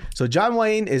 So John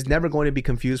Wayne is never going to be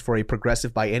confused for a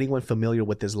progressive by anyone familiar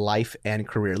with his life and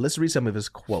career. Let's read some of his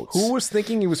quotes. Who was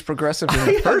thinking he was progressive in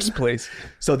the first place?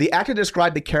 So the actor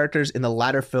described the characters in the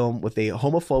latter film with a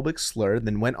homophobic slur,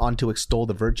 then went on to extol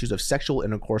the virtues of sexual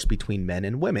intercourse between men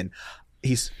and women.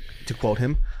 He's, to quote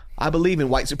him, I believe in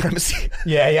white supremacy.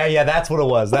 Yeah. That's what it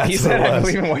was. That's He what said, it was. I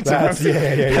believe in white That's-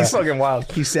 supremacy. Yeah. That's fucking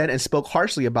wild. He said and spoke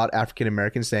harshly about African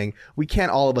Americans, saying, we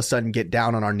can't all of a sudden get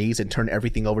down on our knees and turn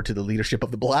everything over to the leadership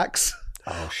of the blacks.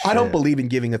 Oh, shit. I don't believe in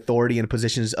giving authority and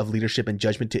positions of leadership and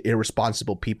judgment to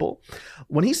irresponsible people.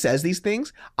 When he says these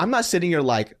things, I'm not sitting here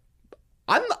like,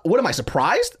 what am I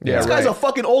surprised? Yeah, this guy's right. a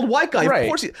fucking old white guy. Right. Of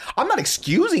course, I'm not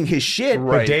excusing his shit.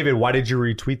 Right. But David, why did you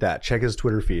retweet that? Check his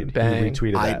Twitter feed. Bang. He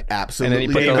retweeted I that. absolutely And then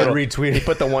he put the David little, retweeted. he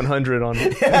put the 100 on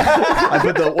it. I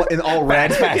put the in all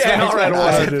red. Yeah, in all red,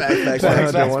 100. Facts.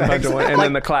 100, and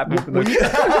then the clap.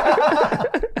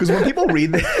 Because when people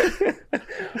read this,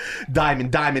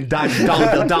 diamond, dollar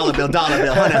bill,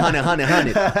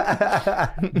 hundred.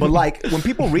 But like when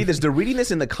people read this, they're reading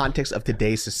this in the context of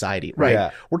today's society, right?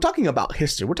 Yeah. We're talking about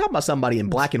history. We're talking about somebody in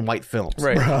black and white films.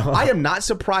 Right. I am not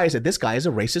surprised that this guy is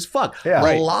a racist fuck. Yeah. A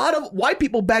Right. lot of white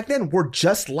people back then were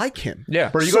just like him. Yeah.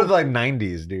 Bro, you go to the like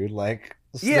 90s, dude. Like,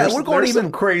 Yeah, we're going there's even-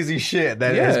 some crazy shit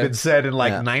that Yeah. has been said in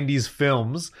like Yeah. 90s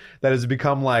films that has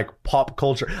become like pop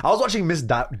culture. I was watching Miss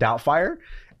Doubtfire,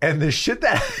 and the shit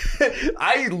that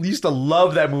I used to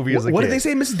love that movie as a kid. What did they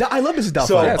say, Mrs. I love Mrs. Doubtfire.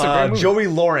 So Yeah, it's a great movie. Joey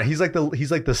Lauren, he's like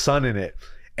the son in it,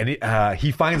 and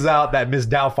he finds out that Miss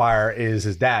Doubtfire is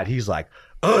his dad. He's like,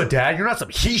 Dad, you're not some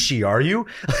he-she, are you?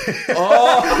 He's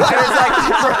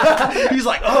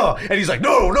like, and he's like,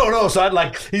 no, son.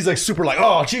 Like, he's like super like,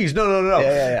 oh, geez, no.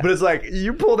 Yeah. But it's like,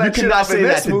 you pull that You shit cannot off in say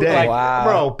this that movie. today. Like, Wow.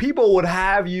 bro, people would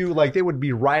have you, like, they would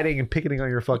be riding and picketing on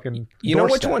your fucking You know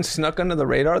which doorstep. one snuck under the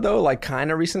radar though? Like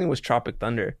kind of recently was Tropic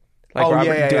Thunder. Like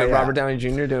Robert Robert Downey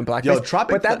Jr. doing blackface. Yo,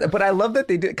 Tropic but I love that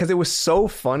they did because it was so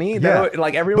funny. That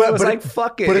like everyone was like,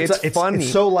 "Fuck it, it's funny."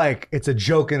 It's so like it's a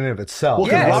joke in and of itself. Well,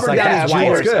 because Robert Downey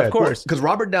Jr. It's good, of course. Because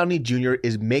Robert Downey Jr.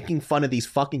 is making fun of these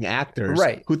fucking actors,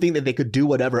 right? Who think that they could do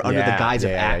whatever under the guise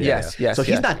of acting. Yes. So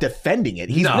he's not defending it.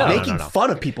 He's making fun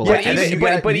of people. Like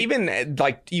but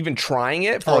even trying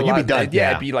it for you'd be done.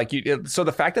 Yeah, it'd be like you. So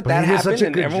the fact that happened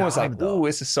and everyone was like, "Ooh,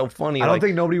 this is so funny." I don't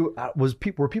think nobody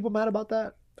were people mad about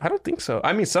that. I don't think so.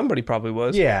 I mean, somebody probably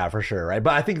was. Yeah, for sure, right?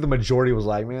 But I think the majority was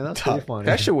like, man, that's pretty funny.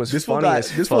 That shit was funny.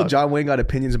 This fool John Wayne got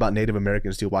opinions about Native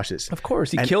Americans too. Watch this. Of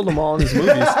course, he killed them all in his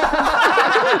movies.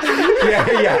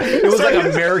 yeah. It was like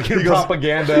American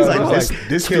propaganda. He's like,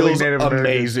 this feels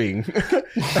amazing.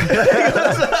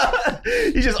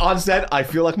 He's just on set. I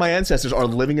feel like my ancestors are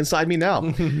living inside me now.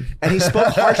 And he spoke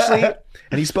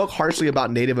harshly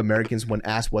about Native Americans when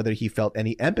asked whether he felt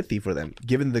any empathy for them,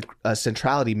 given the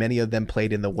centrality many of them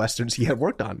played in the westerns he had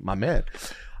worked on. My man.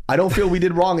 I don't feel we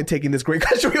did wrong in taking this great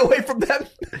country away from them.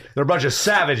 They're a bunch of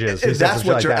savages. If that's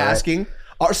what you're asking, right?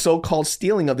 Our so-called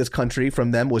stealing of this country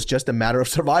from them was just a matter of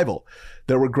survival.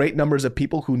 There were great numbers of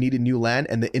people who needed new land,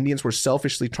 and the Indians were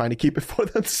selfishly trying to keep it for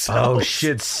themselves. Oh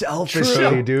shit,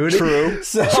 selfishly, dude. True.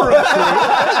 True.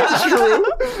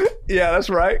 Yeah,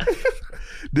 that's right.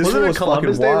 This was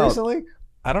Columbus Day recently?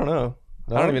 I don't know.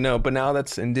 No? I don't even know, but now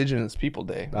that's Indigenous People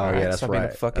Day. Oh, right, yeah, that's right. Being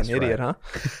a fucking idiot, huh?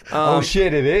 Oh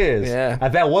shit, it is. Yeah,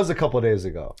 that was a couple of days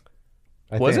ago.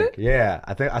 Was it? Yeah,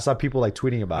 I think I saw people like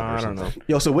tweeting about it. I don't know.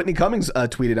 Yo, so Whitney Cummings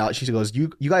tweeted out. She goes, "You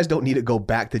guys don't need to go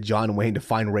back to John Wayne to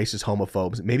find racist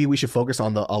homophobes. Maybe we should focus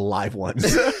on the alive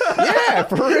ones." Yeah,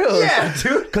 for real. Yeah,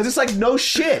 dude. Because it's like no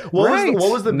shit. What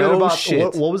was the bit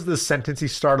about? What was the sentence he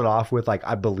started off with? Like,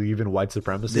 I believe in white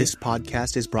supremacy. This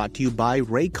podcast is brought to you by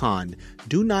Raycon.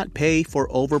 Do not pay for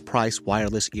overpriced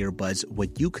wireless earbuds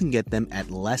when you can get them at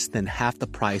less than half the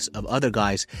price of other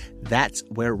guys. That's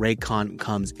where Raycon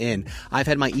comes in. I've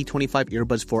had my E25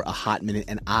 earbuds for a hot minute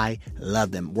and I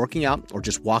love them. Working out or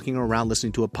just walking around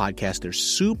listening to a podcast, they're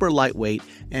super lightweight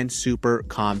and super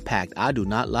compact. I do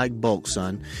not like bulk,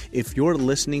 son. If you're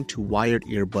listening to wired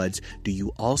earbuds, do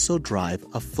you also drive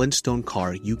a Flintstone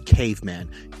car, you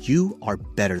caveman? You are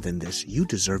better than this. You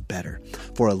deserve better.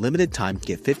 For a limited time,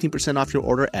 get 15% off your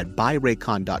order at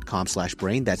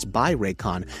buyraycon.com/brain. That's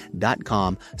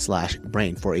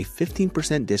buyraycon.com/brain for a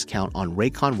 15% discount on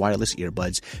Raycon wireless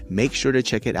earbuds. Make sure to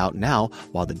check it out now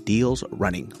while the deal's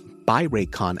running.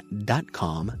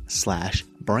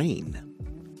 buyraycon.com/brain.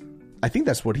 I think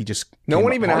that's what he just. No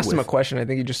one even asked him a question. I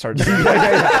think he just started saying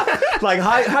like,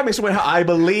 hi, Mr. Wayne. I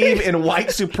believe in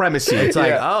white supremacy. It's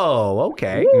like, oh,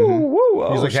 okay.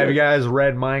 He's like, have you guys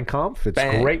read Mein Kampf? It's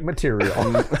great material.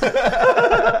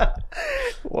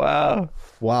 Wow,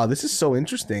 this is so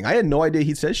interesting. I had no idea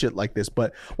he said shit like this.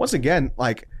 But once again,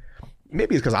 like,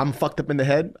 maybe it's because I'm fucked up in the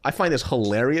head. I find this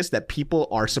hilarious that people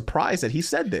are surprised that he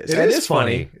said this. It is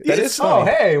funny. That is funny.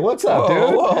 Oh, hey, what's up, dude?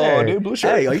 Whoa, dude, blue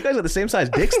shirt. Hey, you guys are the same size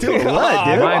dicks too, or what,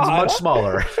 dude? Mine's much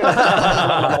smaller.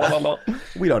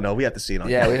 We don't know. We have to see it on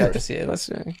camera. Yeah, we have to see it. Let's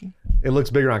see. It looks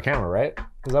bigger on camera, right?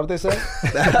 Is that what they say?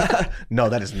 No,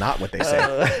 that is not what they say.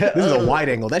 This is a wide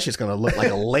angle. That shit's gonna look like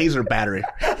a laser battery,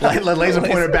 like a laser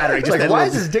pointer battery. Just like, why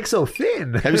is his dick so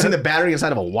thin? Have you seen the battery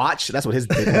inside of a watch? That's what his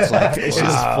dick looks like. It's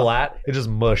just flat. It just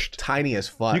mushed. Tiny as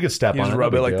fuck. You could step on it. Just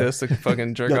rub it like this to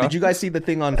fucking jerk off. Did you guys see the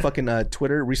thing on fucking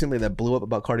Twitter recently that blew up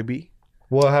about Cardi B?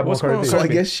 What happened with Cardi B? So I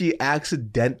guess she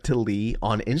accidentally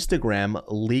on Instagram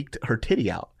leaked her titty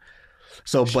out.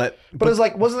 So, but it's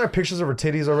like, wasn't there pictures of her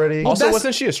titties already? Also,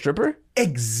 wasn't she a stripper?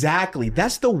 Exactly.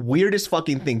 That's the weirdest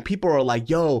fucking thing. People are like,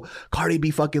 yo, Cardi B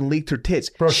fucking leaked her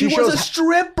tits. Bro, she was a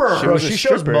stripper. Bro, she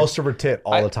shows most of her tit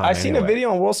all the time. I've seen a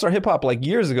video on World Star Hip Hop like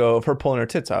years ago of her pulling her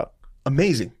tits out.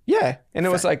 Amazing. Yeah. And it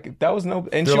was like, that was no,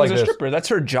 and she was a stripper. That's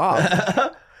her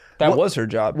job. That was her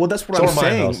job. Well, that's what I'm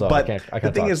saying. But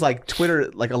the thing is, like,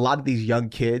 Twitter, like, a lot of these young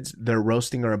kids, they're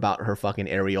roasting her about her fucking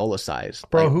areola size.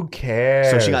 Bro, like, who cares?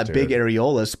 So she got big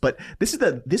areolas. But this is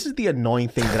the annoying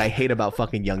thing that I hate about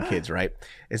fucking young kids, right?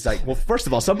 It's like, well, first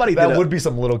of all, somebody that would be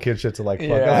some little kid shit to like fuck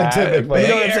on. You know what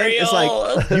I'm saying? It's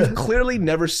like, you've clearly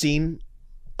never seen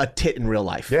a tit in real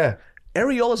life. Yeah.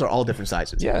 Areolas are all different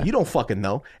sizes. Yeah. You don't fucking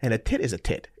know. And a tit is a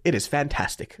tit. It is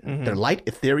fantastic. Mm-hmm. They're light,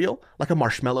 ethereal, like a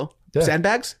marshmallow. Yeah.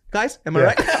 Sandbags, guys? Am I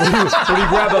right? When you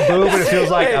grab a boob and it feels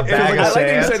like a bag of sand.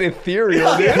 I like you said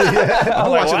ethereal, dude.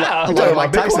 I'm like, wow. I'm talking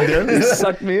about Tyson, dude.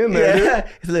 Sucked me in there, dude.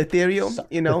 It's ethereal,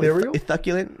 you know. It's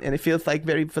succulent, and it feels like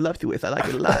very voluptuous. I like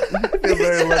it a lot. It feels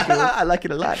very voluptuous. I like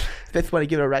it a lot. That's when I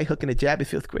give it a right hook and a jab. It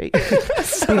feels great.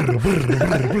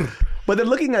 But But they're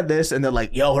looking at this and they're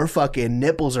like, yo, her fucking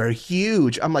nipples are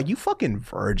huge. I'm like, you fucking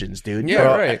virgins, dude. Yeah,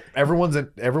 Bro, right.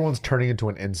 Everyone's turning into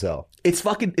an incel. It's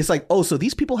like, oh, so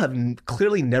these people have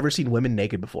clearly never seen women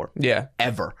naked before. Yeah.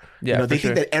 Ever. Yeah, they for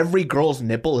think that every girl's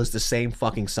nipple is the same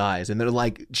fucking size. And they're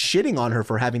like shitting on her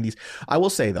for having these. I will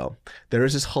say, though, there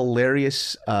is this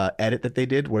hilarious edit that they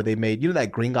did where they made,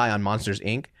 that green guy on Monsters,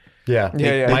 Inc.? Yeah.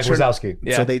 Mike Wazowski.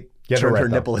 Yeah. So they turned her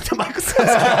nipple into Michael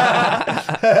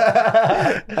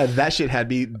that shit had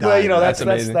me dying. Well, That's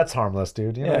amazing. that's harmless,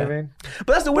 dude. You know what I mean? But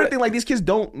that's the weird thing. Like, these kids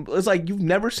don't. It's like you've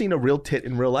never seen a real tit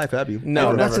in real life, have you?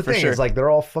 No, That's never, the for thing. sure. It's like they're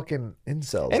all fucking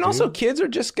incels. And dude. also, kids are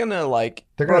just gonna like.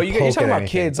 They're Bro, gonna you're poke talking at about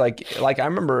anything. kids. Like I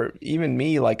remember even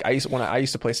me. Like I used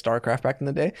to play StarCraft back in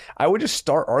the day. I would just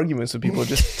start arguments with people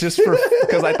just for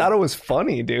because I thought it was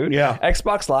funny, dude. Yeah.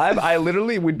 Xbox Live. I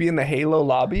literally would be in the Halo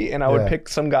lobby and I would pick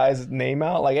some guy's name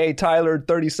out, like, "Hey, Tyler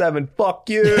 37, fuck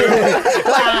you."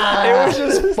 It was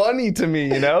just funny to me,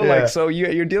 Yeah. Like, so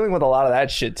you're dealing with a lot of that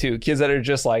shit too. Kids that are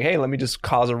just like, "Hey, let me just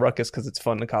cause a ruckus because it's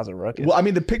fun to cause a ruckus." Well, I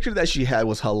mean, the picture that she had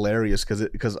was hilarious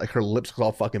because like her lips was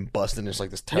all fucking busted. And it's like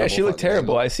this terrible. Yeah, she looked fucking terrible.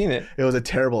 angle. I seen it. It was a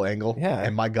terrible angle. Yeah.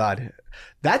 And my God,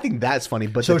 I think that's funny.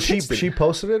 But So the she kids that-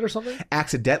 posted it or something?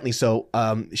 accidentally. So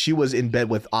she was in bed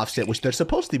with Offset, which they're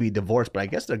supposed to be divorced, but I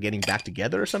guess they're getting back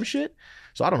together or some shit.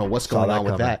 So I don't know what's going that on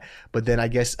with coming. that. But then I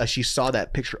guess she saw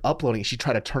that picture uploading and she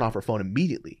tried to turn off her phone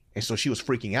immediately. And so she was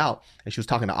freaking out and she was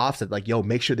talking to Offset like, yo,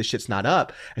 make sure this shit's not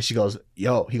up. And he goes,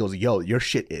 yo, your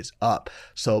shit is up.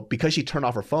 So because she turned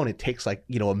off her phone, it takes like,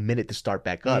 a minute to start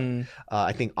back up.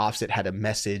 I think Offset had to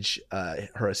message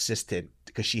her assistant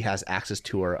because she has access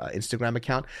to her Instagram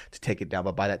account to take it down.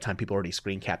 But by that time, people already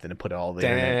screen capped it and put it all over the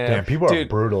internet. Damn, people are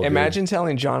brutal, dude. Imagine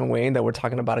telling John Wayne that we're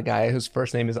talking about a guy whose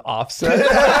first name is Offset.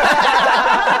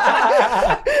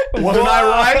 Wasn't I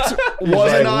right?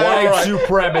 Wasn't I white right?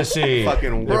 supremacy.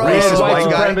 Fucking If racist this was white white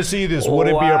guy. supremacy, this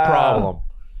wouldn't be a Wow. problem.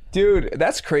 Dude,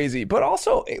 that's crazy. But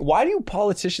also, why do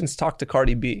politicians talk to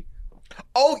Cardi B?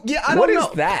 Oh yeah, I don't What know.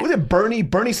 is that? Was it Bernie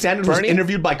Sanders was Bernie?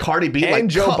 interviewed by Cardi B And like,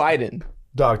 Joe come- Biden.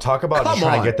 Dog, talk about just Come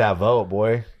trying on. to get that vote,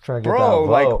 boy. Trying to get Bro,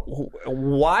 that like, vote.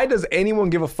 why does anyone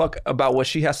give a fuck about what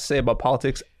she has to say about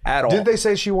politics at all? Did they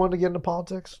say she wanted to get into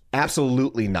politics?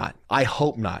 Absolutely not. I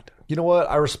hope not. You know what?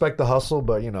 I respect the hustle,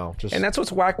 but just And that's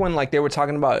what's whack when like they were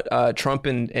talking about Trump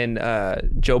and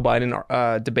Joe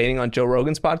Biden debating on Joe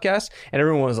Rogan's podcast, and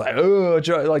everyone was like, "Oh,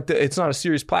 it's not a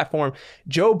serious platform."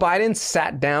 Joe Biden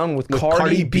sat down with Cardi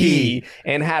Cardi B B.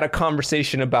 and had a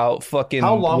conversation about fucking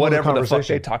How long was the whatever the fuck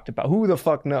conversation? they talked about. Who the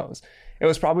fuck knows? It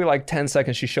was probably like 10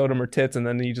 seconds. She showed him her tits, and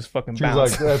then he just fucking she was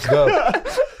bounced. like, "Let's go."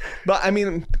 But I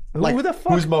mean, like Who the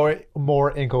fuck? Who's more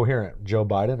incoherent, Joe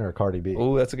Biden or Cardi B?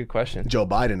 Oh, that's a good question. Joe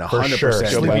Biden, For 100%. sure.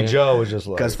 Sleepy Biden. Joe was just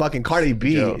like, Because fucking Cardi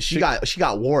B, Joe. she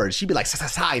got wards. She'd be like,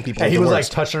 "Sa-sa-sa," and people. and he the was like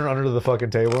worst. touching her under the fucking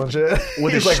table and shit. He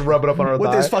was his like sh- rubbing up on her with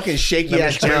thigh. his fucking shaky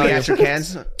ass geriatric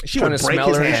hands. She Trying would to break smell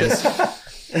his her and hands. shit.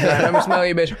 Let me smell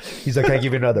you, bitch. He's like, "Can I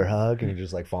give you another hug?" And he's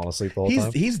just like falling asleep the whole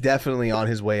time. He's definitely on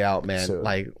his way out, man. So-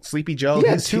 Like Sleepy Joe. He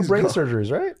had he's 2 brain gone.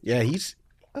 surgeries, right? Yeah, he's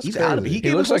out of it. crazy. He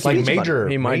gave looks a whole like speech about major-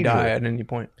 it. He might major. die at any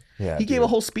point. Yeah, He gave dude. a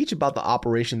whole speech about the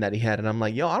operation that he had, and I'm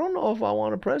like, yo, I don't know if I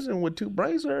want a president with 2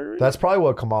 brain surgeries. That's probably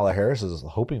what Kamala Harris is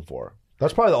hoping for.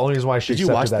 That's probably the only reason why she Did you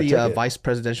accepted watch that the ticket. vice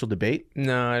presidential debate?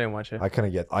 No, I didn't watch it. I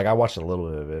couldn't get I watched a little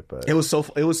bit of it, but It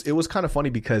was kind of funny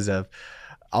because of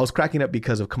I was cracking up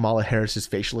because of Kamala Harris's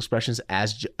facial expressions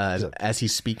as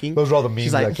he's speaking. those are all the memes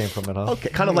She's like, that came from it, huh? Okay,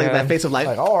 kind of like Yeah. that face of like,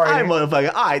 Like, all right. all right,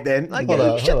 motherfucker, all right then, like, Hold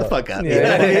up, shut hold the up. fuck up. Yeah, You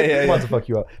know what I mean? yeah, He wants to fuck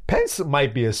you up. Pence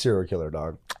might be a serial killer,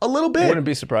 dog. A little bit. Wouldn't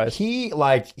be surprised.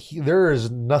 There is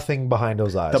nothing behind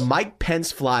those eyes. The Mike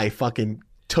Pence fly fucking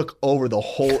took over the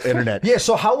whole internet. Yeah,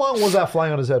 so how long was that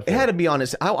flying on his head for? It had to be on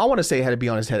his. I want to say it had to be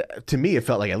on his head. To me, it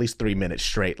felt like at least 3 minutes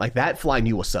straight. Like that fly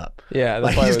knew what's up. Yeah, the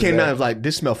like fly he just was came there. down and was like,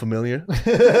 "This smell familiar,"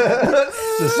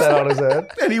 Just sat on his head.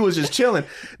 and he was just chilling.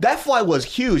 That fly was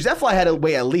huge. That fly had to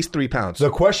weigh at least 3 pounds. The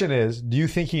question is, do you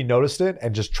think he noticed it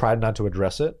and just tried not to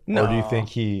address it? No. Or do you think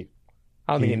he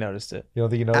I don't think he noticed it. you don't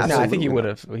think he noticed No, it? I think he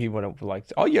Absolutely would have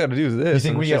liked. All you got to do is this. You think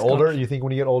and when you shit's get older, gone. you think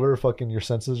when you get older, fucking your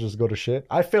senses just go to shit?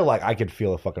 I feel like I could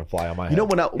feel a fucking fly on my head. You know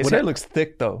when I His when hair I, looks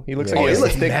thick though. He looks Yeah. like Oh, he it has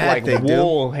looks thick mad like thick, dude.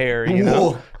 wool hair. You know,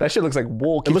 Wool. that shit looks like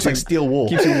wool. it looks like steel wool.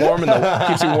 Keeps you warm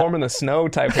in the snow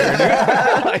type hair.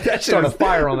 Dude. Like that shit start a is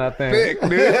fire on that thing. thick,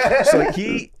 dude. So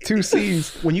he 2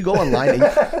 C's. when you go online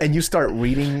and you start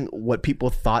reading what people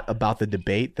thought about the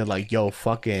debate, they're like, yo,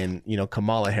 fucking,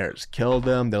 Kamala Harris killed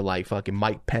him. They're like, fucking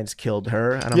Mike Pence killed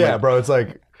her. And I'm Yeah, like, bro, it's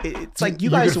like it's like you you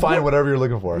guys can find what, whatever you're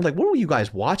looking for. like, what were you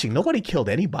guys watching? Nobody killed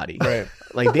anybody. Right.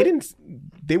 Like they didn't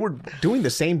they were doing the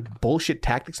same bullshit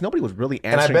tactics. Nobody was really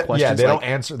answering questions. Yeah, they don't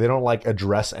answer. They don't like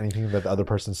address anything that the other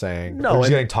person's saying. No, they're just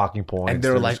getting talking points. And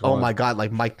they're like, "Oh my god!"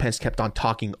 Like Mike Pence kept on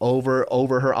talking over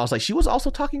her. I was like, she was also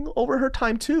talking over her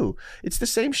time too. It's the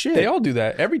same shit. They all do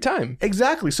that every time.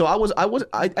 Exactly. So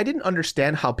I didn't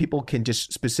understand how people can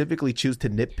just specifically choose to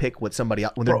nitpick with somebody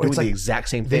else when they're doing the exact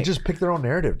same thing. They just pick their own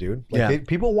narrative, dude. Like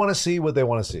people want to see what they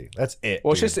want to see. That's it.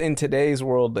 Well, it's just in today's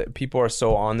world that people are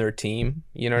so on their team.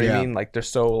 You know what I mean? Like they're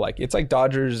so like, it's like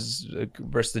Dodgers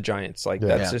versus the Giants. Like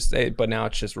that's just it. But now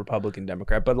it's just Republican,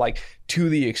 Democrat. But like to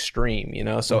the extreme, you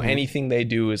know? So anything they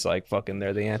do is like fucking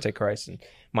they're the Antichrist and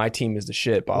my team is the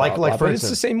shit. Blah, blah, blah. For instance,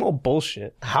 it's the same old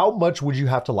bullshit. How much would you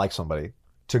have to like somebody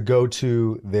to go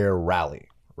to their rally?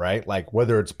 Right? Like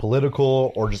whether it's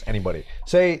political or just anybody.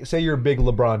 Say you're a big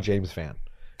LeBron James fan.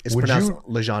 It's pronounced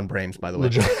LeJean Brames, by the way.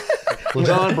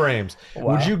 LeJean Brames.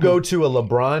 Wow. Would you go to a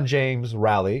LeBron James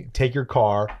rally, take your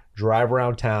car, drive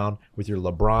around town with your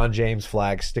LeBron James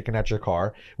flag sticking at your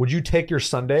car? Would you take your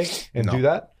Sunday and do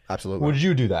that? Absolutely. Would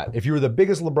you do that if you were the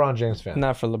biggest LeBron James fan?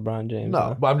 Not for LeBron James.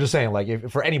 No, but I'm just saying, like,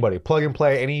 if for anybody, plug and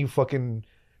play, any fucking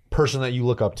person that you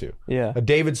look up to. Yeah. A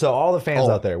David So, all the fans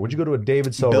out there. Would you go to a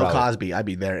David So Bill rally? Cosby, I'd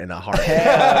be there in a heartbeat.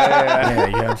 Yeah,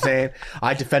 you know what I'm saying?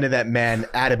 I defended that man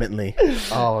adamantly.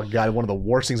 Oh, God, one of the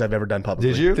worst things I've ever done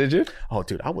publicly. Did you? Oh,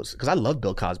 dude, because I love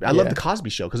Bill Cosby. I love the Cosby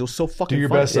Show because it was so fucking Do your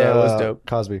funny. best, it was dope.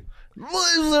 Cosby.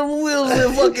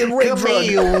 Wilson fucking Rick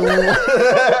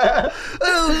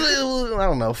I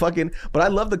don't know, fucking. But I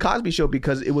love the Cosby Show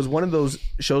because it was one of those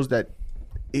shows that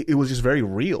it was just very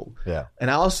real. Yeah. And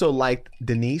I also liked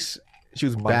Denise. She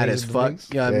was bad as fuck.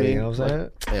 You know what I mean? You know what I'm saying?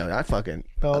 Yeah, I fucking.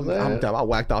 I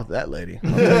whacked off that lady.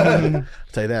 I'll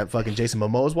tell you that. Fucking Jason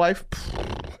Momoa's wife.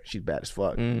 She's bad as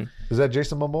fuck. Is that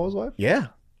Jason Momoa's wife? Yeah.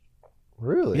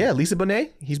 Really? Yeah, Lisa Bonet.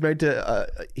 He's married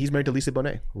to Lisa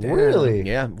Bonet. Really?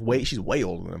 Yeah. She's way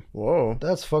older than him. Whoa.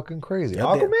 That's fucking crazy. Yeah,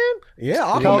 Aquaman? Yeah,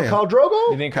 Aquaman. Khal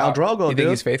Drogo? You think Khal Drogo, You think dude.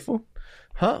 he's faithful?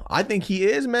 Huh? I think he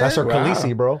is, man. That's our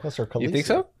Khaleesi, bro. That's our Khaleesi. You think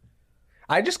so?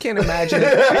 I just can't imagine. Bro,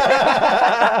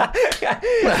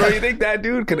 you think that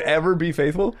dude could ever be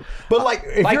faithful? But like,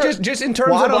 if Like you're, just in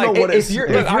terms of like, if you're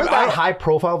that high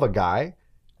profile of a guy,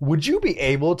 would you be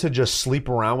able to just sleep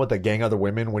around with a gang of other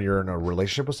women when you're in a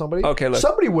relationship with somebody? Okay, look.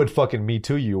 Somebody would fucking Me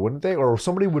Too you, wouldn't they? Or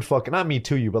somebody would fucking not Me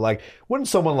Too you, but like, wouldn't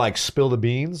someone like spill the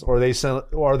beans? Or are they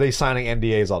signing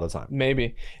NDAs all the time?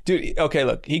 Maybe, dude. Okay,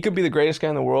 look, he could be the greatest guy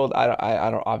in the world. I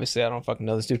don't. Obviously, I don't fucking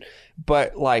know this dude,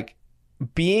 but like,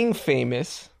 being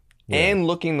famous and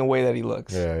looking the way that he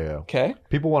looks. Yeah. Okay.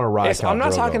 People want to ride. I'm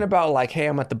not talking about like, hey,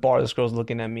 I'm at the bar, this girl's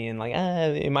looking at me, and like,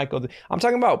 it might go. I'm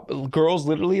talking about girls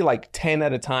literally like 10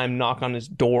 at a time knock on his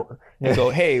door and go,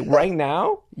 hey, right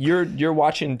now you're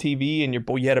watching TV and you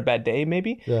had a bad day,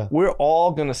 maybe. Yeah. We're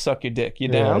all gonna suck your dick. You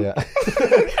down? Yeah.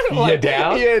 Like, You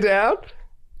down? You down?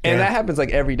 And that happens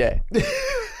like every day.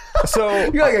 So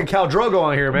You gotta get Khal Drogo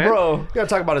on here, man. Bro. You gotta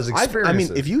talk about his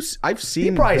experiences. I mean, I've seen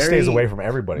he probably stays away from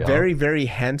everybody. Very, very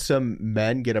handsome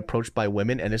men get approached by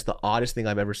women, and it's the oddest thing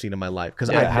I've ever seen in my life. Because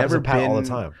I've never been all the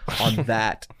time. on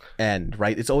that end,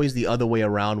 right? It's always the other way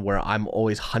around where I'm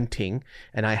always hunting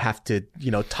and I have to,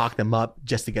 talk them up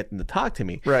just to get them to talk to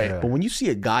me. Right. But when you see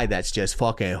a guy that's just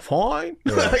fucking fine,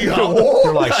 You're like, shit,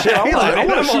 I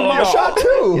want to shoot my shot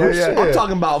too. Yeah. I'm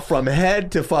talking about from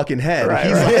head to fucking head. Right,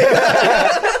 He's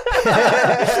like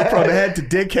from head to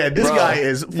dickhead. This guy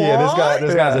is fine. Yeah,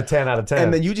 this guy's a 10 out of 10.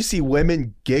 And then you just see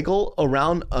women giggle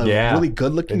around a really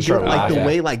good-looking girl, like the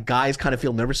way like guys kind of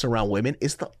feel nervous around women.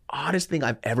 It's the oddest thing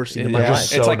I've ever seen in my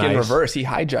life. It's like in reverse. He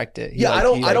hijacked it.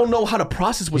 I don't know how to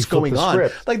process what's going on.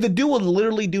 Script. Like the dude will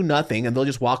literally do nothing, and they'll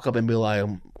just walk up and be like,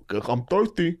 "I'm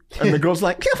thirsty," and the girl's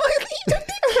like,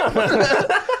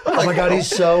 oh my god, he's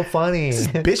so funny. Is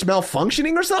this bitch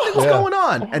malfunctioning or something? What's going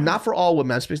on? And not for all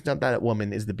women. Especially not that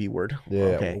woman is the B word. Yeah.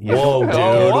 Okay. Whoa, dude.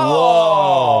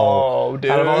 Whoa,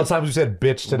 dude. Out of all the times we said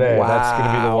bitch today, that's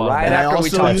going to be the one. Right And I after we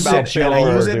also talked use about it, and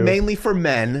I use it dude. mainly for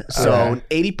men. So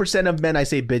 80% of men I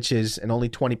say bitches, and only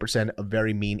 20% of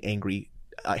very mean, angry,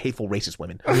 hateful, racist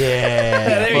women.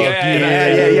 Yeah.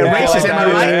 Yeah. Racist, am I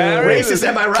right? Racist,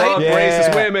 am I right? Fuck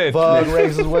racist women. Fuck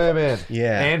racist women.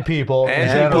 Yeah. And people.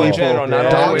 And people in general, not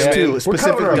Yeah. only Dogs women. too, We're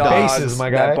specifically covering our dogs. bases,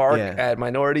 my guy. That bark Yeah. at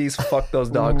minorities. Fuck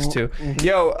those dogs too.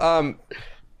 Yo,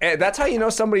 and that's how you know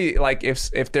somebody, like,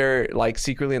 if they're like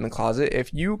secretly in the closet.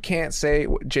 If you can't say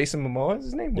Jason Momoa is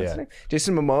his name, what's his name?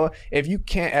 Jason Momoa. If you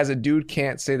can't, as a dude,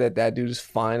 can't say that dude is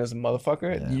fine as a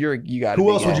motherfucker, you got.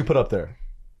 Who else would you put up there?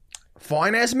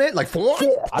 Fine ass man, like four.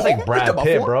 I think Brad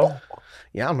Pitt, bro.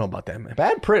 Yeah, I don't know about that, man.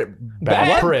 Bad Pitt. Yo,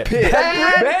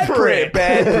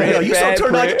 you so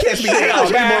turned on, you can't speak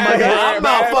English anymore, my guy. I'm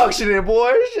malfunctioning,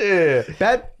 boy. Shit.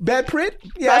 Bad Pitt?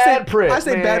 Yeah, Bad Pitt, I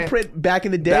say man. Bad Pitt back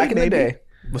in the day. Back in maybe. the day.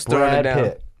 Was throwing it Brad down.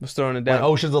 Pitt. Was throwing it Like down.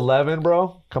 Ocean's 11,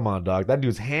 bro. Come on, dog. That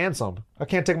dude's handsome. I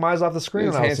can't take my eyes off the screen.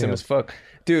 He's when I was handsome seeing as him. fuck.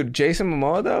 Dude, Jason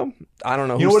Momoa, though, I don't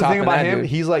know You know who's what the thing topping about that him? dude.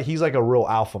 He's like a real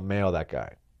alpha male. That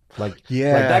guy. Like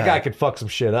Yeah. that guy could fuck some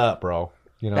shit up, bro.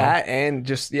 You know. That and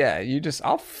just,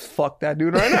 I'll fuck that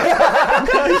dude right now.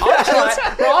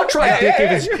 I'll try dick.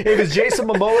 If it's Jason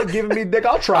Momoa giving me dick,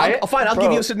 I'll try it. Fine, I'll Bro.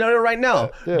 give you a scenario right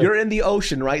now. Yeah. You're in the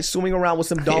ocean, right? Swimming around with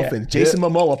some dolphins. Jason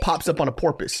Momoa pops up on a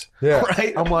porpoise. Yeah.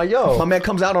 Right? I'm like, yo. My man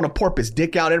comes out on a porpoise,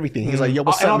 dick out, everything. He's like, yo,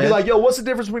 what's And up, I'll man? be like, yo, what's the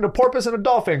difference between a porpoise and a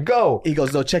dolphin? Go. He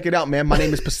goes, yo, check it out, man. My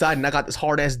name is Poseidon. I got this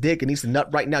hard ass dick and needs to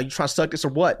nut right now. You trying to suck this or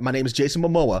what? My name is Jason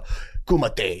Momoa.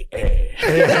 Kumate.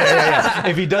 Yeah.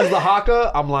 If he does the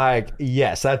haka, I'm like,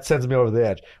 yes, that sends me over the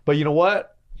edge. But you know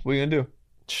what? What are you going to do?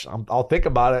 I'll think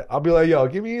about it. I'll be like, yo,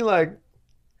 give me like,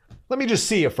 let me just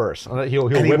see it first. And he'll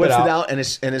And he whip whips it it out. out and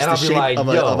it's I'll the be shape like, of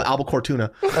yo. an albacore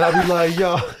tuna. And I'll be like,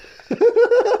 yo.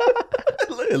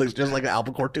 It looks just like an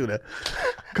albacore tuna.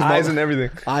 Eyes and everything.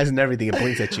 Eyes and everything. It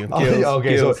blinks at you.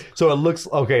 Okay, Gills. so it looks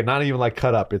okay. Not even like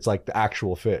cut up. It's like the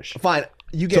actual fish. Fine.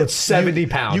 You get it's 70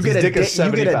 pounds. You get His a dick day, is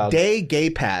 70 you get a pounds. day gay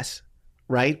pass,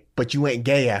 right? But you ain't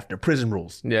gay after prison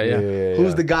rules. Yeah.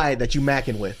 Who's the guy that you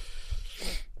macking with?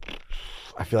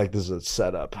 I feel like this is a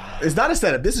setup. It's not a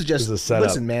setup. This is just This is a setup.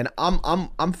 listen, man.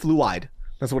 I'm flu-eyed.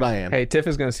 That's what I am. Hey, Tiff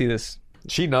is going to see this.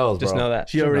 She knows, Just bro. know that.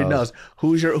 She already knows.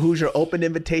 Who's your open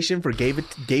invitation for gay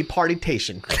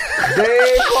partytation?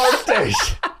 Gay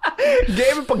partation.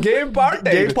 Game party.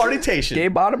 Gay partytation. Gay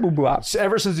bada boo boo.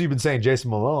 Ever since you've been saying Jason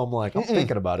Momoa, I'm like, I'm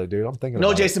thinking about it, dude. I'm thinking No,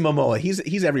 about Jason Momoa.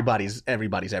 He's everybody's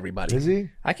everybody. it. Is he?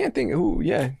 I can't think who.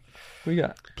 Yeah. Who you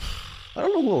got? I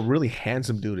don't know who a really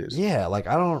handsome dude is. Yeah, like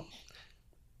I don't know.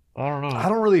 I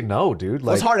don't really know, dude.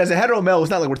 Like, It's hard as a hetero male. It's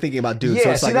not like we're thinking about dudes. yeah, so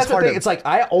it's see, like that's it's the hard thing. to, It's like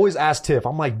I always ask Tiff.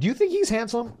 I'm like, do you think he's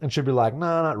handsome? And she'll be like, no,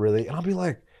 not really. And I'll be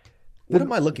like, what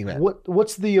am I looking at?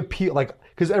 what's the appeal? Like,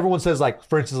 because everyone says like,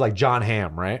 for instance, like John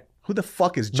Hamm, right? Who the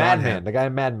fuck is John Mad Hamm? Men, the guy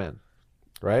in Mad Men,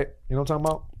 right? You know what I'm talking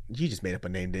about? You just made up a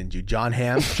name, didn't you? John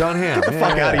Hamm? John Hamm. Get the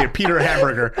fuck out of here. Peter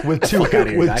Hamburger. With two Fuck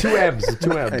outta here, guy. two M's. With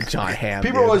two M's. John Hamm.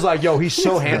 People are always like, yo, he's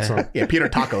so handsome. Yeah, Peter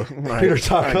Taco. All right. Peter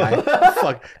Taco. All right, guy.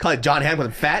 Fuck. Call it John Hamm because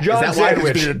I'm fat? John is that why?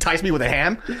 Sandwich. Because you entice me with a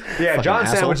ham? Yeah, Fucking John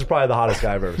asshole. Sandwich is probably the hottest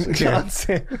guy I've ever seen. John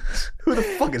Sandwich. Who the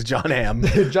fuck is John Hamm?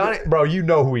 Johnny, bro, you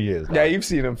know who he is. Yeah, you've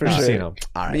seen him for I've sure. seen him.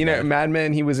 All right, You know, man. Mad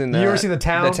Men. He was in. You ever seen The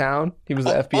Town? The Town. He was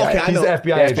the FBI. okay, I He's know. the FBI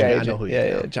Yeah, agent. FBI I know who he Yeah,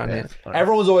 is. yeah, John Hamm.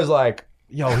 Everyone's always like,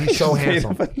 yo, he's so Made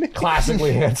handsome. up a name.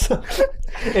 Classically handsome.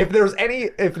 If there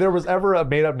was ever a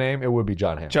made up name, it would be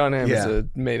John Hamm. John Hamm Yeah. is a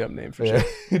made up name for Yeah.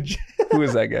 sure. Who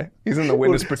is that guy? He's in the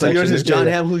witness So protection. yours is John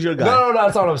Hamm. Who's your guy? No,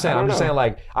 that's not what I'm saying. I'm don't just know. saying,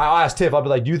 like, I'll ask Tiff, I'll be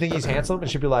like, do you think he's handsome? And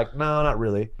she'll be like, no, not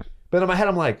really. But in my head,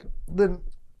 I'm like, then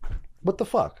what the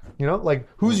fuck? You know, like,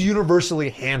 who's universally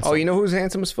handsome? Oh, you know who's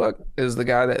handsome as fuck? Is the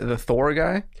guy the Thor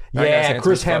guy? That guy's yeah, handsome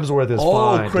Chris as fuck. Hemsworth is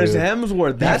Oh, fine. Chris dude.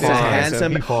 Hemsworth. That's a fine.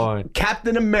 handsome. He fine.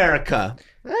 Captain America.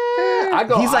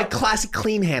 He's like classic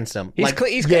clean handsome. He's Like,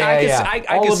 clean. He's yeah, I can, yeah. I,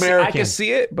 I, All can see, I American. can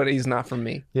see it, but he's not for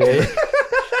me. Yeah.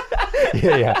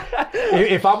 Yeah.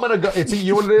 If I'm gonna go, it's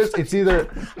you know what it is. It's either.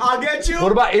 I'll get you.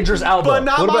 What about Idris Elba? But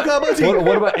not what, my about, cup of tea.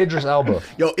 what about Idris Elba?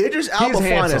 Yo, Idris Elba fine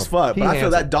handsome. as fuck, but He I feel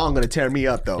handsome. that dong gonna tear me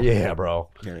up though. Yeah, bro.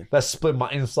 Yeah. That split my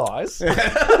insides. Split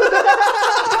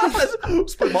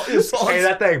my insides. Hey,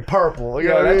 that thing purple. You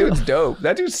know Yo, what I that mean? dude's dope.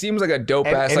 That dude seems like a dope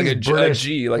And- ass, and like he's a British.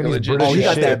 G, like And a he's legit. British Oh, he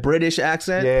got shit. that British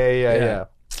accent. Yeah.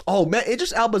 Oh man,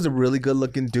 Idris Elba's a really good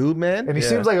looking dude, man. And he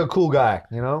seems like a cool guy,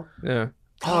 you know? Yeah,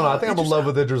 I don't know. I think I'm in love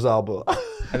with Idris Elba.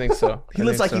 I think so. He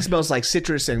looks like he smells like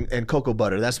citrus and cocoa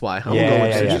butter. That's why. I'm gonna Yeah, go with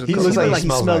yeah, citrus. yeah. He looks like he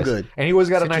smells smell nice. good. And he always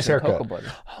got a nice haircut.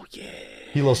 Oh yeah.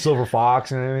 He a little silver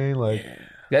fox, you know what I mean? Like,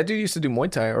 That dude used to do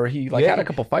Muay Thai, or he like Yeah. had a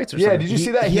couple fights or yeah. something. Did you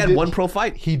see that? He had did- one pro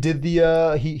fight. He did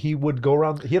the. He would go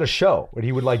around. He had a show where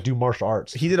he would like do martial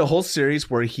arts. He did a whole series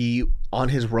where he on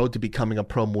his road to becoming a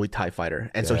pro Muay Thai fighter.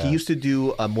 And so he used to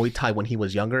do a Muay Thai when he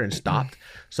was younger and stopped.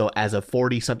 So as a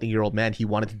 40-something-year-old man, he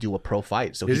wanted to do a pro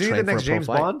fight. So Is he he the trained for next a pro James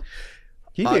fight. Bond?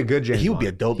 He'd be a good James. He would be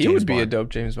a Bond. dope He James would be a Bond. dope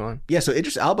James Bond. Yeah, so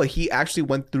Idris Elba, he actually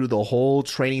went through the whole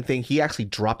training thing. He actually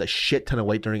dropped a shit ton of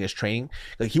weight during his training.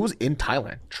 Like he was in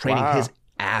Thailand training Wow. his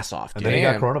ass off. And Dude. then he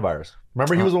got Damn. coronavirus.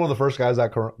 Remember, he was one of the first guys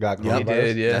that got coronavirus. He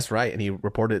did, yeah. That's right. And he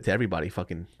reported it to everybody,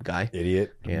 fucking guy.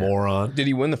 Idiot, Yeah. moron. Did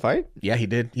he win the fight? Yeah, he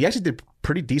did. He actually did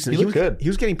pretty decent. He looked was good. He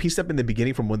was getting pieced up in the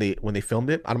beginning from when they filmed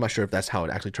it. I'm not sure if that's how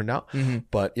it actually turned out.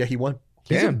 But yeah, he won.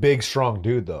 He's a Damn. big, strong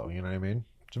dude, though. You know what I mean?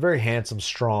 It's very handsome,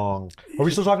 strong. Are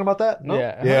we still talking about that? No?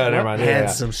 Yeah. Yeah, never mind.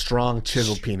 Handsome, strong,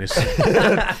 chiseled penis.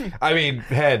 I mean,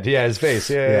 head. Yeah, his face.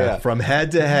 Yeah. From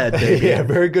head to head, baby. Yeah,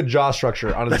 very good jaw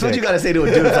structure on his That's what you got to say to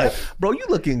a dude. It's like, bro, you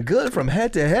looking good from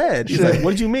head to head. He's like,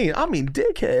 what did you mean? I mean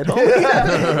dickhead,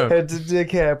 homie. Head to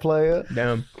dickhead player.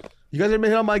 Damn. You guys ever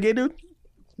been hit on by a gay dude?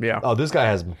 Yeah. Oh, this guy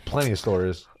has plenty of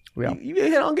stories. Yeah. You get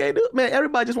hit on gay dude? Man,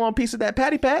 everybody just want a piece of that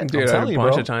patty pat. Dude, telling a you,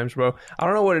 bunch bro. of times, bro. I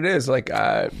don't know what it is. Like,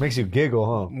 Makes you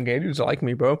giggle, huh? gay dudes like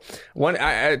me, bro.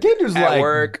 Gay dudes at like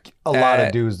work, a lot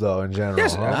of dudes, though, in general.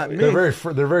 Yes, huh? not me. They're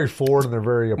very forward and they're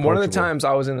very approachable. One of the times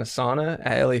I was in a sauna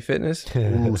at LA Fitness,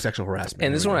 Ooh, sexual harassment.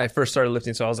 and this is when I first started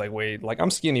lifting. So I was like, wait, like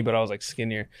I'm skinny, but I was like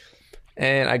skinnier.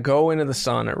 And I go into the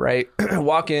sauna, right?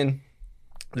 Walk in.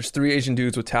 There's 3 Asian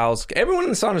dudes with towels. Everyone in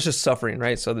the sauna is just suffering,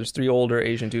 right? So there's 3 older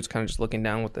Asian dudes kind of just looking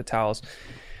down with the towels.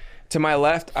 To my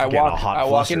left, I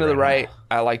walk into the right.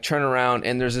 I like turn around,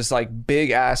 and there's this like big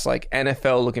ass like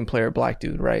NFL looking player, black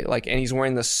dude, right? Like, and he's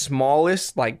wearing the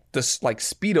smallest like this like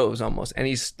Speedos almost, and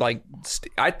he's like,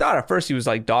 I thought at first he was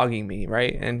like dogging me,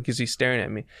 right? And because he's staring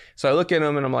at me, so I look at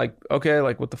him and I'm like, okay,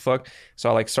 like what the fuck? So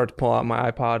I like start to pull out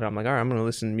my iPod. And I'm like, all right, I'm gonna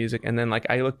listen to music, and then like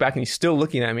I look back and he's still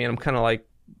looking at me, and I'm kind of like,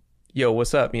 yo,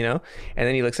 what's up, you know? And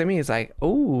then he looks at me, he's like,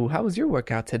 oh, how was your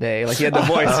workout today? Like he had the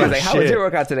voice. He was like, how was your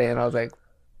workout today? And I was like,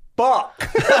 fuck.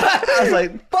 I was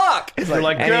like, fuck. He's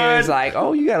like, and he was like,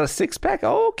 oh, you got a 6-pack?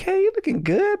 Oh, okay, you're looking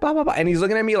good. Blah, blah, blah. And he's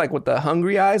looking at me like with the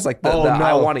hungry eyes, like the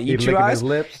I want to eat you eyes.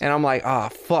 And I'm like, oh,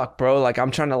 fuck, bro. Like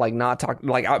I'm trying to like not talk,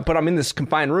 like, but I'm in this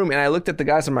confined room, and I looked at the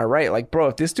guys on my right, like, bro,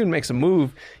 if this dude makes a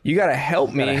move, you gotta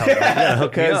help me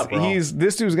because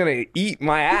this dude's gonna eat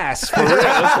my ass for real. It's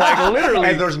like literally.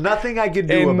 And there's nothing I can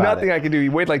do about nothing it. I could do. He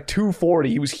weighed like 240.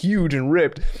 He was huge and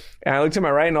ripped. And I looked to my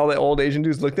right, and all the old Asian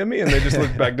dudes looked at me, and they just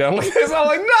looked back down like this. I'm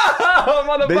like, no,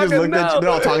 motherfucker, They just looked at you. no. They're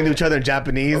all talking to each other in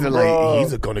Japanese. They're like,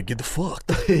 he's gonna get the fucked.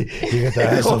 You get the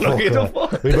asshole.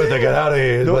 We better get out of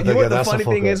here. You know what the funny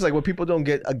thing is, like, what people don't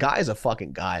get, a guy is a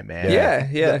fucking guy, man.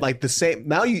 Yeah. Like the same.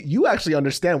 Now you actually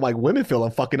understand why women feel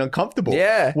fucking uncomfortable.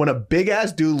 Yeah. When a big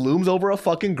ass dude looms over a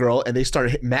fucking girl and they start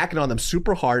macking on them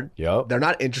super hard. Yep. They're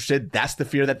not interested. That's the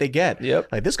fear that they get. Yep.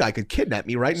 Like, this guy could kidnap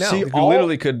me right now. See,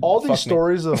 literally could all fuck these me.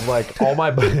 stories of like all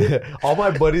my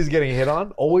buddies getting hit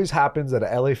on always happens at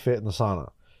a LA Fit in the sauna.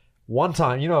 One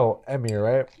time, you know Emir,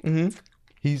 right? Mm-hmm.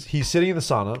 He's sitting in the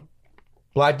sauna.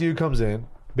 Black dude comes in,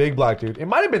 big black dude. It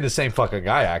might have been the same fucking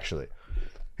guy actually.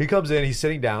 He comes in, he's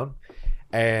sitting down,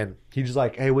 and he's just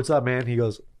like, "Hey, what's up, man?" He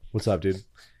goes, "What's up, dude?"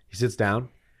 He sits down,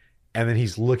 and then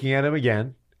he's looking at him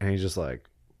again, and he's just like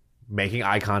making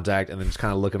eye contact and then just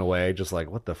kind of looking away, just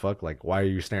like, what the fuck? Like, why are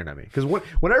you staring at me? Because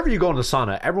whenever you go in the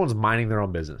sauna, everyone's minding their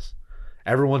own business.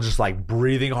 Everyone's just like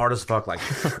breathing hard as fuck, like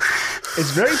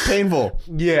It's very painful.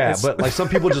 yeah. But like some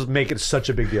people just make it such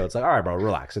a big deal. It's like, all right, bro,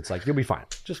 relax. It's like you'll be fine.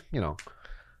 Just don't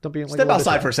be like, Step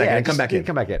outside for a second and come back in.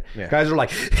 Come back in. Yeah. Guys are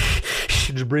like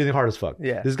just breathing hard as fuck.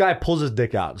 Yeah. This guy pulls his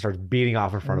dick out and starts beating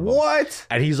off in front of him. What?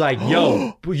 And he's like,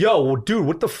 yo, dude,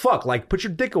 what the fuck? Like, put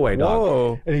your dick away, dog.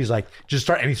 Whoa. And he's like, he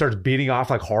starts beating off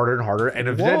like harder and harder. And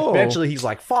eventually he's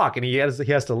like, fuck. And he has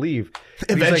to leave.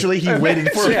 Eventually, he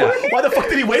waited for. Yeah. Why the fuck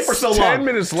did he wait for so long? 10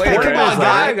 minutes later, Hey, come on,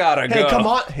 guy. I gotta go. Hey, come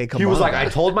on. Hey, come on. He was like, I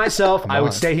told myself I would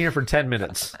on. stay here for 10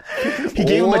 minutes. He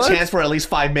gave him a What? chance for at least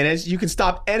 5 minutes. You can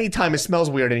stop anytime it smells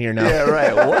weird in here now. Yeah,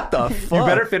 right. What the fuck? You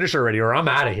better finish already or I'm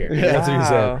out of here. That's what he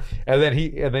said. And then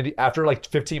he after like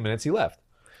 15 minutes, he left.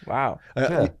 Wow.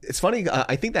 It's funny.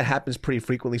 I think that happens pretty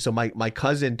frequently. So my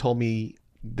cousin told me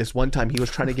this one time he was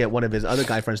trying to get one of his other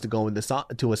guy friends to go to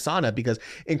a sauna because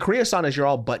in Korea saunas you're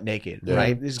all butt naked,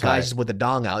 right? This guy's just with the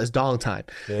dong out. It's dong time.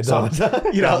 Yeah, so,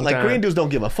 dong you know, Dong like time. Korean dudes don't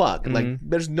give a fuck. Like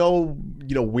there's no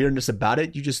weirdness about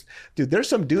it. You just, dude, there's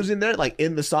some dudes in there like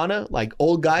in the sauna, like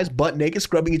old guys butt naked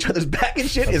scrubbing each other's back and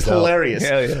shit. Is hilarious.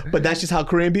 Hell yeah. But that's just how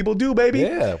Korean people do, baby.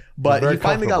 Yeah. But Very he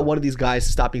finally got comfortable. one of these guys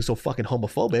to stop being so fucking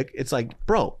homophobic. It's like,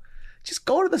 bro, just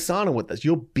go to the sauna with us.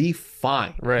 You'll be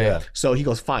fine. Right. Yeah. So he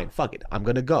goes, fine, fuck it, I'm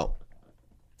gonna go.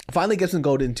 Finally gets him to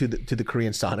go into the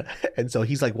Korean sauna, and so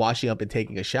he's like washing up and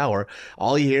taking a shower.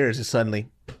 All he hears is suddenly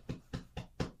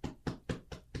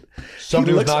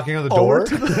Somebody was looks knocking on the over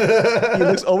door. to he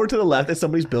looks over to the left, and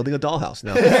somebody's building a dollhouse.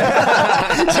 No,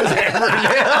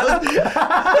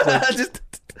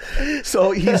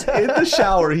 so he's in the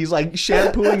shower. He's like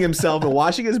shampooing himself and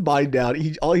washing his body down.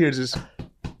 All he hears is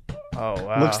Oh,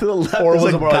 wow. looks to the left. Or There's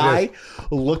was a it more like guy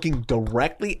looking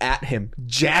directly at him,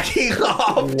 jacking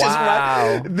off.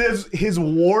 Wow. This his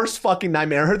worst fucking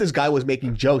nightmare. I heard this guy was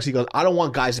making jokes. He goes, "I don't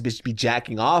want guys to be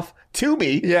jacking off to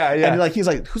me." Yeah, yeah. And he's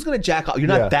like, "Who's gonna jack off? You're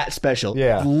not Yeah. that special."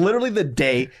 Yeah. Literally the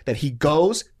day that he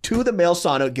goes, to the male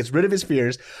sauna, gets rid of his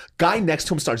fears. Guy next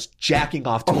to him starts jacking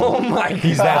off to him. Oh my god.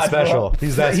 He's that special.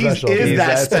 He's that special. He's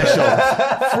that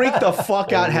special. Freak the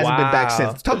fuck out. Hasn't been back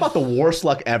since. Talk about the worst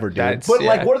luck ever, dude. But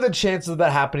like, what are the chances of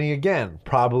that happening again?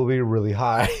 Probably really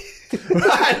high.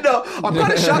 I know. I'm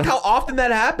kind of shocked how often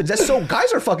that happens. That's so.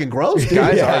 Guys are fucking gross, dude.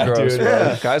 Guys Yeah, are gross, dude. bro.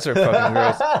 Yeah. Guys are fucking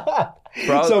gross.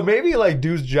 Bro, So maybe like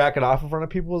dudes jacking off in front of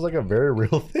people is like a very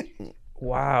real thing.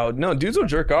 wow. No, dudes will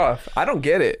jerk off. I don't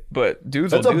get it, but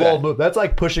dudes That's will a do bold that. move. That's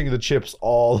like pushing the chips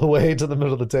all the way to the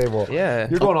middle of the table. Yeah.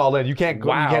 You're going all in. You can't go.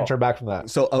 Wow. You can't turn back from that.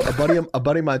 So a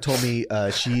buddy of mine told me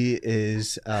she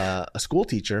is a school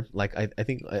teacher, like I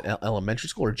think elementary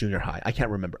school or junior high. I can't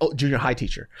remember. Oh, junior high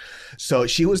teacher. So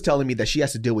she was telling me that she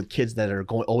has to deal with kids that are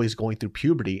always going through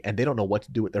puberty and they don't know what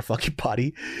to do with their fucking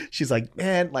body. She's like,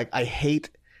 man, like I hate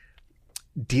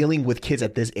dealing with kids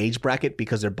at this age bracket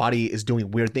because their body is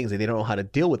doing weird things and they don't know how to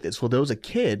deal with it. So there was a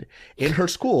kid in her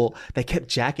school that kept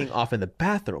jacking off in the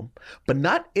bathroom, but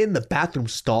not in the bathroom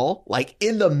stall, like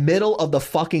in the middle of the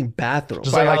fucking bathroom.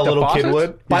 Just like like how a the little kid faucets?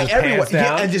 would. By Just everyone, pants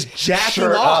down. and just jacking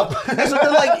shirt off. And so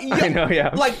they're like, I know,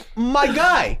 yeah. like my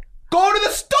guy, go to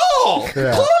the stall,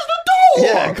 Yeah. close the door.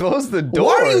 Yeah, close the door.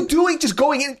 What are you doing? Just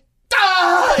going in,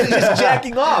 and just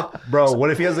jacking off. Bro,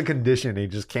 what if he has a condition and he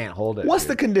just can't hold it? What's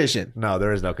dude? the condition? No,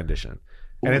 there is no condition.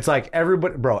 And it's like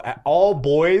everybody, bro, all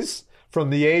boys from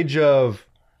the age of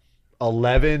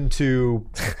 11 to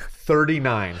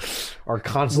 39 are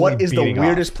constantly What is the beating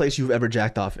weirdest off. place you've ever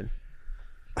jacked off in?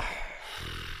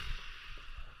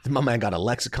 My man got a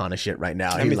lexicon of shit right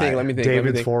now. Let me think.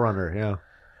 David's Forerunner, yeah.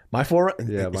 My forerunner,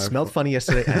 Yeah, it my smelled funny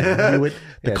yesterday. I knew it.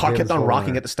 The Yeah, car kept David's on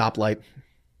rocking Forerunner. at the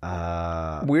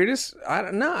stoplight. Weirdest? I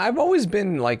don't know. I've always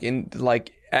been like in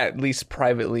like at least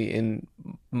privately in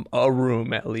a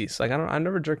room at least. Like I've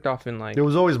never jerked off in like. It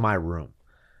was always my room.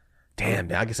 Damn,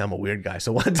 man, I guess I'm a weird guy.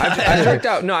 So one time, I jerked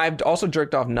out. No, I've also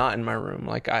jerked off not in my room.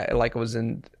 Like I was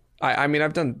in. I mean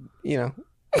I've done. You know.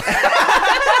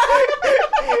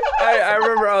 I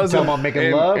remember I was Talking about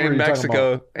making love, or in you talking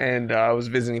Mexico and I was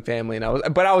visiting family and I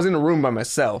was in a room by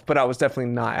myself, but I was definitely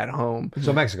not at home.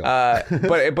 So Mexico.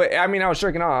 But I mean I was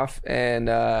jerking off and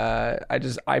I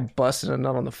busted a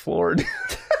nut on the floor.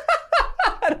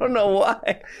 I don't know why.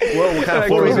 what kind of I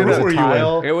floor was cleaned it? it up. Was it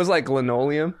tile? It was like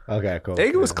linoleum. Okay, cool. I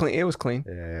think it was clean. It was clean.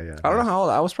 Yeah. I don't know how old.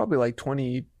 I was probably like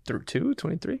 22,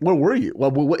 23. where were you?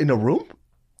 Well, in a room?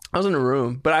 I was in a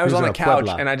room, but I was He was on in the a couch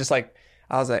Puebla. and I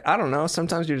was like, I don't know.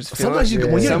 Sometimes you're just feeling Sometimes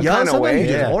when you're some young, kind of sometimes way. you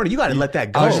just Yeah. horny. You got to let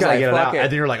that go. I just gotta like, get it fuck out. it. And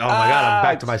then you're like, oh my God, I'm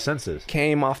back to my senses.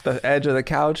 Came off the edge of the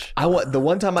couch. The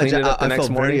one time I Cleaned it up the felt next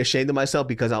very morning. ashamed of myself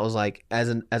because I was like, as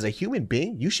a human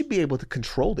being, you should be able to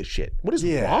control this shit. What is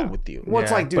Yeah. wrong with you? Well,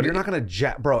 it's Yeah, like, dude, but you're not gonna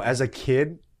bro. As a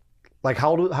kid, like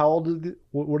how old is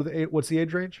what's the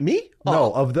age range? Me?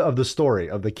 No, of the story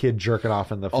of the kid jerking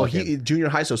off in the Oh, fucking. he junior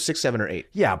high, so 6, 7, or 8.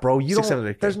 Yeah, bro, you 6, don't. 7,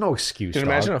 8. There's no excuse. Can you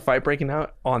dog. imagine a fight breaking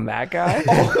out on that guy? With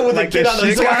the kid on the- shit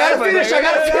he's like, I guy, gotta finish, I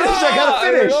gotta finish, I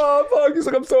gotta finish. Oh fuck! He's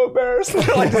like, I'm so embarrassed.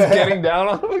 like just getting down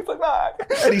on him. He's like,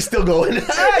 fuck. And he's still going.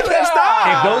 I can't stop.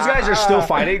 If those guys are still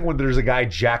fighting when there's a guy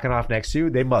jacking off next to you,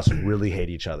 they must really hate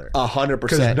each other. 100%.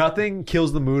 Because nothing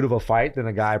kills the mood of a fight than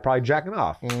a guy probably jacking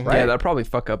off, right? Yeah, that'd probably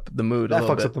fuck up the mood. that a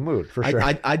little fucks bit. up the mood for sure.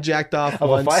 I jacked off a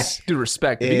once. fight? Dude,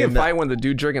 respect. If you can And- fight when the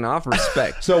dude jerking off,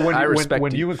 respect. So I when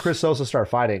respect you and Chris Sosa start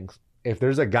fighting, if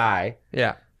there's a guy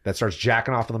yeah, that starts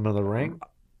jacking off in the middle of the ring,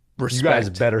 respect. you guys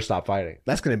better stop fighting.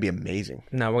 That's going to be amazing.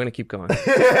 No, we're gonna keep going.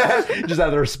 Just out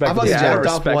of the respect. I've of only the jacked sport.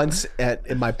 off respect. once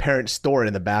in my parents' store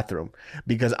in the bathroom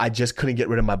because I just couldn't get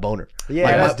rid of my boner. Yeah,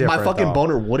 Like, that's my different, fucking though.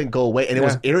 boner wouldn't go away, and it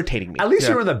was irritating me. At least Yeah.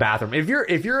 you're in the bathroom. If you're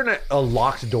in a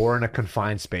locked door in a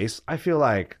confined space, I feel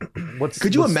like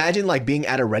Could you imagine like being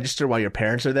at a register while your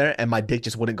parents are there and my dick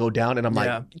just wouldn't go down, and I'm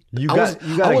Yeah. like, You I got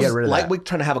was get rid of like that. we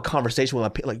trying to have a conversation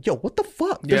with my like, yo, what the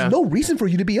fuck? There's Yeah. no reason for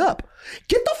you to be up.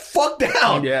 Get the fuck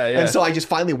down. Yeah, yeah. And so I just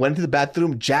finally went to the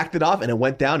bathroom, jacked it off, and it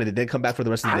went down, and it didn't come back for the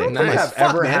rest of the I day. don't I'm think like, I've fuck,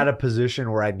 ever man. had a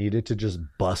position where I needed to just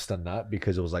bust a nut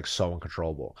because it was like so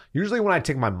uncontrollable. Usually when I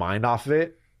take my mind off of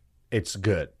it, it's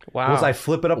good. Wow. Once I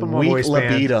flip it up in my weak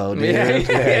waistband, libido, dude.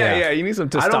 Yeah. You need some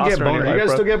testosterone. I don't get in your boners. life, You guys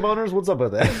bro. still get boners? What's up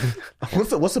with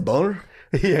that? What's the boner?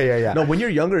 yeah. No, when you're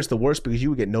younger, it's the worst because you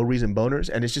would get no reason boners,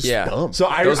 and it's just Yeah. dumb. So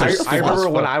I Those are I stupid remember as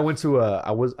when fuck. I went to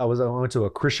I went to a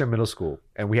Christian middle school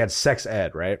and we had sex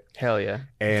ed, right? Hell yeah.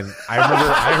 And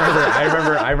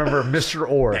I remember Mr.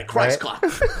 Orr. Christ right?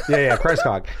 cock. Yeah, Christ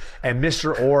cock. And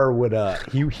Mr. Orr would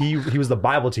he was the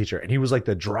Bible teacher and he was like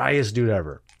the driest dude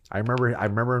ever. I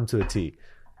remember him to a T.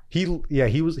 He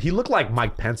looked like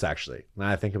Mike Pence actually. Now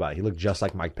that I think about it, he looked just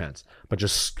like Mike Pence, but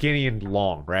just skinny and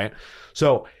long, right?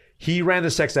 So he ran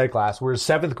the sex ed class. We're in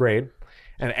 7th grade,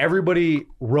 and everybody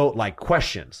wrote like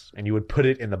questions, and you would put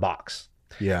it in the box.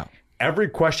 Yeah. Every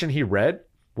question he read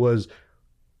was,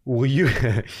 will you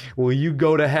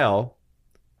go to hell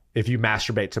if you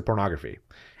masturbate to pornography?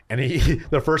 And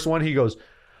the first one, he goes,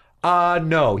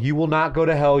 no, you will not go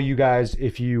to hell, you guys,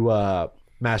 if you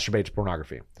masturbate to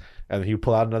pornography. And then he would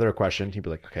pull out another question. He'd be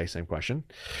like, okay, same question.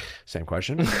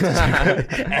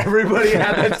 Everybody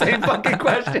had that same fucking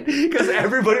question because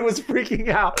everybody was freaking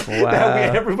out. Wow.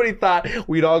 Everybody thought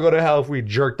we'd all go to hell if we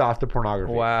jerked off to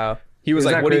pornography. Wow. He was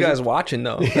Isn't like, that what are you crazy? guys watching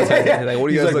though? He's like, what are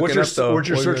you guys looking up though? What's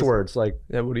your search words? Like,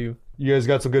 yeah, what do you? You guys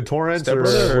got some good torrents or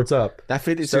Stepbrother. what's up? That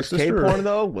 56K Stepsister. porn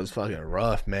though was fucking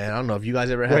rough, man. I don't know if you guys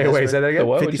ever had Wait, say that again? The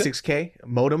what? 56K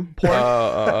modem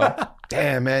porn.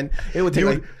 Damn, man. It would take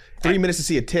like 3 minutes to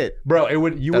see a tit. Bro,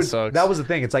 sucks. that was the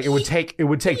thing. It's like it would take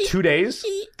 2 days.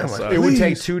 sucks. It would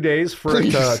take 2 days for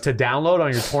it to download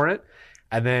on your torrent.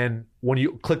 And then when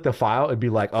you click the file, it'd be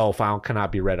like, oh, file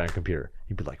cannot be read on computer.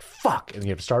 You'd be like, fuck. And you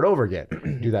have to start over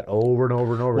again. Do that over and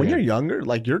over and over When again. you're younger,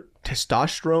 like your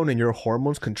testosterone and your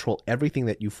hormones control everything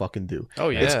that you fucking do. Oh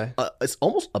yeah. It's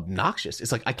almost obnoxious.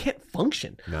 It's like I can't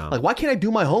function. No. Like why can't I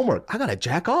do my homework? I gotta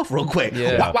jack off real quick.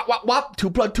 Yeah. Wop, wop, wop, wop.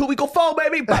 2 + 2 = 4,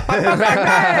 baby. Bang, bang, bang, bang,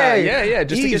 bang. Yeah,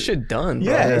 just to get Easy. shit done.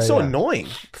 Bro. Yeah, it's so yeah. annoying.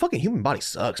 The fucking human body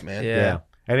sucks, man. Yeah. Yeah.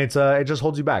 And it just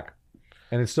holds you back.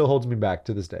 And it still holds me back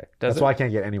to this day. Does That's it? why I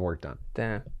can't get any work done.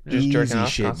 Damn. Just Easy jerking off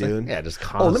shit, constantly? dude. Yeah, just Oh,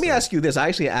 constantly. let me ask you this. I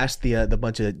actually asked the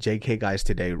bunch of JK guys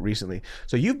today recently.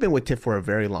 So you've been with Tiff for a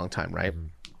very long time, right?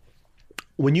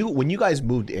 When you guys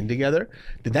moved in together,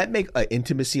 did that make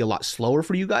intimacy a lot slower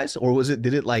for you guys, or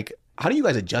did it like? How do you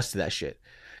guys adjust to that shit?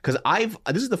 Because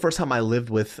this is the first time I lived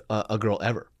with a girl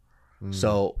ever.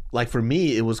 So like for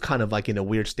me, it was kind of like in a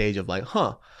weird stage of like,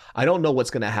 I don't know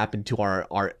what's gonna happen to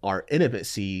our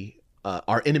intimacy.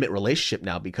 Our intimate relationship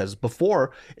now, because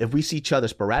before, if we see each other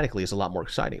sporadically, it's a lot more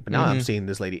exciting. But now I'm seeing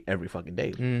this lady every fucking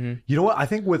day. You know what? I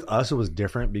think with us, it was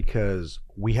different because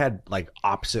we had like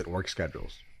opposite work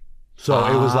schedules. So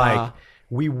it was like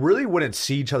we really wouldn't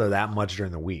see each other that much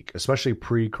during the week, especially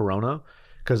pre-corona,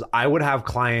 because I would have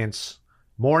clients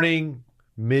morning,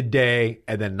 midday,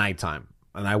 and then nighttime.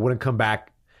 And I wouldn't come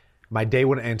back. My day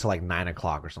wouldn't end until like 9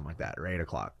 o'clock or something like that, or 8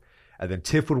 o'clock. And then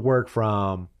Tiff would work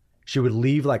she would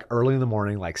leave like early in the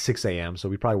morning, like 6 a.m. So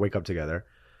we'd probably wake up together.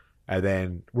 And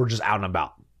then we're just out and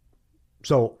about.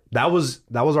 So that was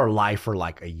our life for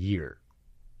like a year.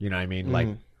 You know what I mean? Like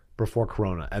before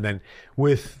Corona. And then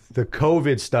with the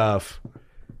COVID stuff,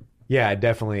 yeah, it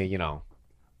definitely,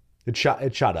 it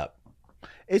shot up.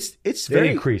 It's It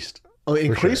very increased. Oh, it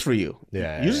increased sure. for you.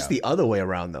 Yeah, Usually it's the other way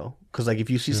around though, because like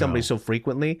if you see somebody so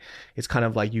frequently, it's kind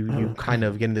of like you kind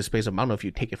of get in this space of, I don't know if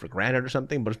you take it for granted or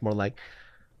something, but it's more like.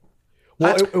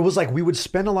 Well, it was like we would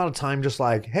spend a lot of time just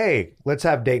like, hey, let's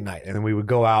have date night. And then we would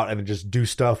go out and just do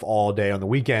stuff all day on the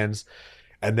weekends.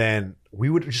 And then we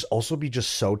would just also be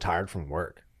just so tired from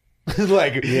work.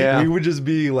 We would just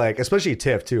be like, especially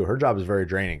Tiff too. Her job is very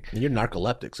draining. You're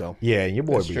narcoleptic, so. Yeah, your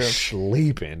boy That's be true.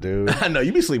 sleeping, dude. I know,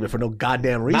 you be sleeping for no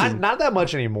goddamn reason. Not that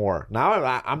much anymore. Now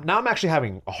I'm actually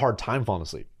having a hard time falling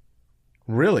asleep.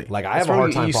 Really? Like I have a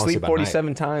hard time You falling sleep asleep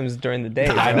 47 times during the day.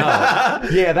 I know.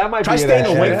 Yeah, that might Try be staying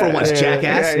that awake shit. for once,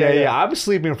 jackass. Yeah. I'm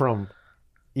sleeping from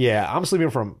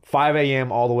 5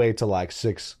 a.m. all the way to like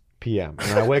 6 p.m.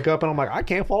 And I wake up and I'm like, I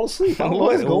can't fall asleep. I don't know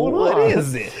what's going on. What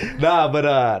is it? Nah,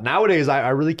 but nowadays I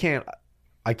really can't.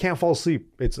 I can't fall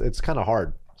asleep. It's kind of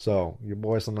hard. So your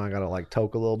boy sometimes gotta like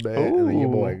toke a little bit, and then your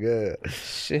boy good.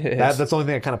 Shit. That's the only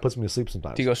thing that kind of puts me to sleep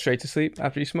sometimes. Do you go straight to sleep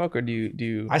after you smoke, or do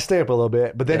you? I stay up a little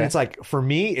bit, but then it's like for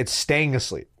me, it's staying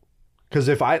asleep. Because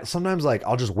if I sometimes like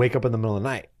I'll just wake up in the middle of the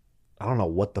night. I don't know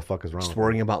what the fuck is wrong. Just with me.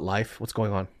 worrying about life? What's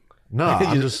going on? No,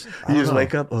 you you just just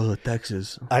wake up, oh,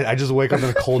 Texas. I just wake up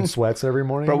in cold sweats every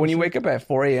morning. Bro, when you wake up at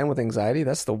 4 a.m. with anxiety,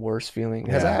 that's the worst feeling.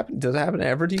 Has that happened? Does that happen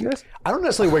ever to you guys? I don't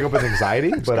necessarily wake up with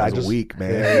anxiety, but I just weak,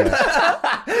 man.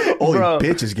 Holy Bro.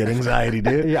 bitches get anxiety,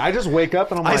 dude. Yeah, I just wake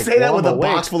up and I'm I like, say that well, with a I'm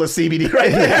awake. box full of CBD right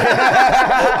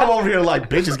there. I'm over here like,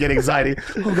 bitches get anxiety.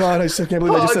 Oh, God, I still can't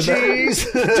believe I just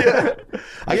said that. Yeah.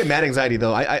 I get mad anxiety,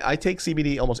 though. I take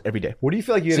CBD almost every day. What do you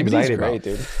feel like you get CBD is anxiety great, about?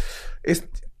 dude. It's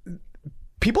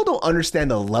People don't understand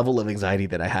the level of anxiety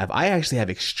that I have. I actually have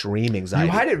extreme anxiety.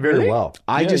 You hide it very well.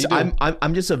 I'm you do.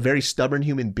 I'm just a very stubborn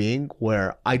human being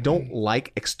where I don't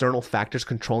like external factors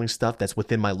controlling stuff that's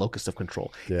within my locus of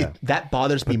control. Yeah. That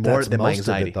bothers me more That's than my most of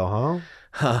anxiety. it, though,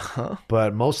 huh?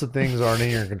 But most of the things aren't in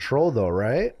your control, though,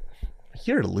 right?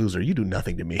 You're a loser. You do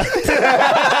nothing to me.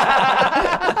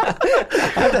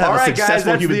 have to have All a right, guys,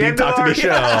 successful that's human the being end of talk to our me.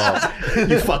 show.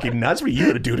 You fucking nuts. What are you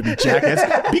gonna do to me,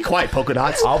 jackass? Be quiet, polka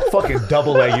dots. I'll fucking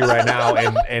double leg you right now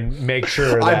and make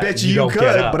sure that I bet you don't could,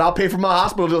 get up. but I'll pay for my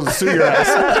hospital bills and sue your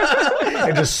ass.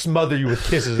 And just smother you with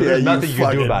kisses. There's nothing you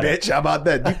can do about bitch. it. How about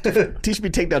that? You teach me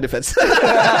takedown defense.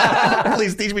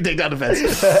 Please teach me takedown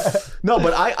defense. No,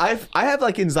 but I have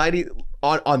like anxiety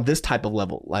on this type of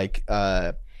level. Like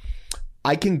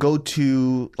I can go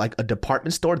to like a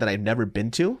department store that I've never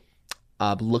been to,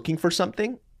 looking for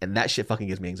something, and that shit fucking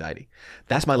gives me anxiety.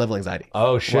 That's my level of anxiety.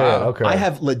 Oh shit. Wow. Okay. I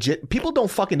have legit. People don't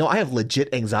fucking know. I have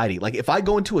legit anxiety. Like if I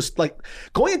go into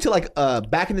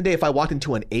back in the day, if I walked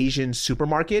into an Asian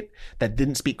supermarket that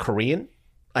didn't speak Korean,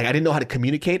 like I didn't know how to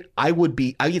communicate, I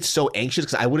get so anxious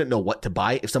because I wouldn't know what to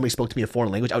buy. If somebody spoke to me in a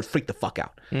foreign language, I would freak the fuck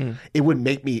out. It would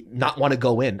make me not want to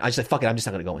go in. I just like, fuck it, I'm just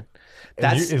not gonna go in.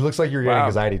 It looks like you're getting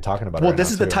anxiety talking about it. Well, right this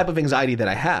now, is the too. type of anxiety that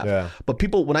I have. Yeah. But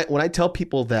people, when I tell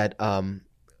people that,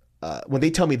 when they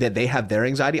tell me that they have their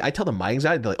anxiety, I tell them my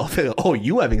anxiety. They're like, oh,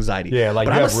 you have anxiety. Yeah, like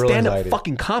but you I'm a have real stand-up anxiety.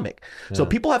 fucking comic. So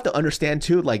people have to understand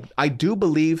too. Like, I do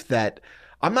believe that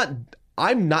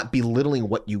I'm not belittling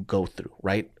what you go through,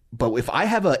 right? But if I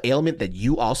have an ailment that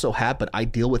you also have, but I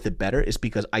deal with it better, it's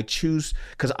because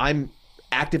because I'm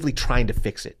actively trying to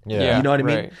fix it. Yeah. You know what I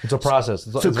mean? Right. It's a process.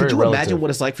 It's So very could you relative. imagine what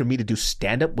it's like for me to do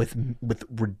stand up with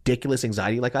ridiculous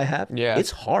anxiety like I have? Yeah.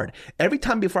 It's hard. Every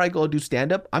time before I go do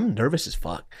stand up, I'm nervous as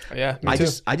fuck. Yeah, me I too.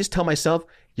 just tell myself,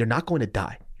 you're not going to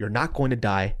die. You're not going to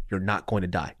die. You're not going to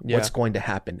die. Yeah. What's going to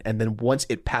happen? And then once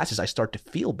it passes, I start to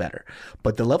feel better.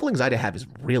 But the level of anxiety I have is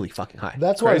really fucking high.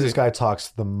 That's why Crazy. this guy talks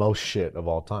the most shit of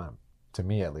all time. To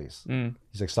me, at least.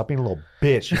 He's like, stop being a little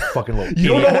bitch, you fucking little You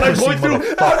don't know what I'm pussy going through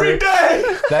motherfucker." every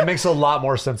day. That makes a lot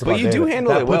more sense about you do David.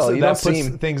 handle That it well. puts- You that don't puts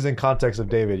seem- things in context of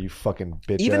David, you fucking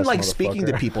bitch. Even ass like speaking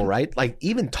to motherfucker. people, right? Like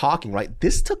even talking, right?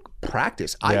 This took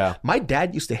practice. Yeah. My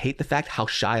dad used to hate the fact how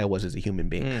shy I was as a human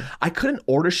being. I couldn't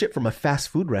order shit from a fast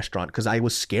food restaurant because I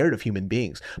was scared of human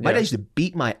beings. My dad used to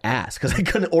beat my ass because I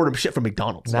couldn't order shit from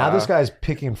McDonald's. Now this guy's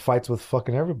picking fights with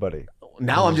fucking everybody.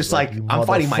 Now I'm just like, you I'm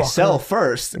fighting motherfucker. myself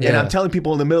first. And Yeah. I'm telling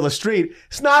people in the middle of the street,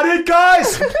 it's not it,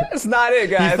 guys. That's not it,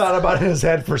 He guys. thought about it in his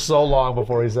head for so long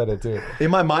before he said it too.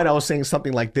 In my mind, I was saying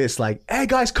something like this, like, hey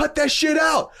guys, cut that shit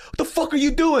out. What the fuck are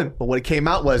you doing? But what it came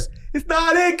out was, it's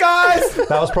not it, guys.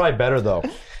 That was probably better though.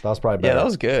 That was probably Yeah, better. that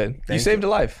was good. You saved a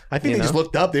life. I think you they just know?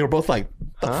 looked up. They were both like,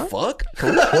 the fuck?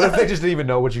 What if they just didn't even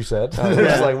know what you said? They're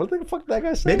just like, what the fuck did that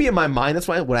guy say? Maybe in my mind, that's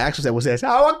why what I actually said was this.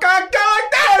 Oh, God,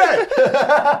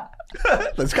 God,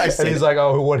 this guy and said, he's like,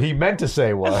 oh, what he meant to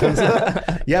say was.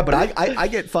 yeah, but I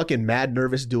get fucking mad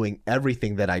nervous doing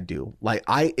everything that I do. Like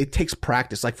it takes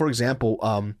practice. Like for example,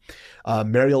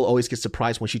 Mariel always gets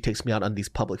surprised when she takes me out on these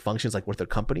public functions, like with her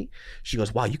company. She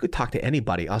goes, wow, you could talk to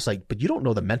anybody. I was like, but you don't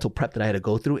know the mental prep that I had to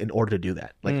go through in order to do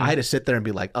that. Like I had to sit there and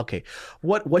be like, okay,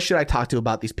 what should I talk to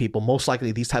about these people? Most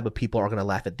likely these type of people are going to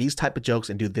laugh at these type of jokes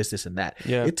and do this and that.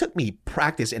 Yeah. It took me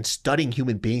practice and studying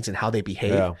human beings and how they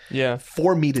behave Yeah. Yeah.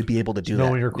 for me to be able to do that.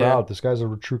 Knowing your crowd. This guy's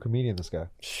a true comedian, this guy.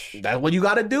 That's what you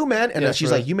got to do, man. And Yeah, then she's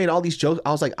for like, you made all these jokes.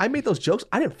 I was like, I made those jokes.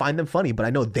 I didn't find them funny, but I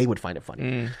know they would find it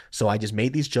funny. So I just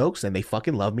made these jokes and they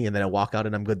fucking love me. And then I walk out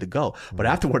and I'm good to go. But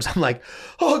afterwards, I'm like,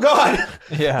 oh God.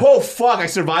 Yeah. Oh fuck. I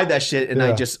survived that shit. And I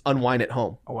Yeah. just unwind at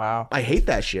home. Wow. I hate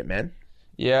that shit, man.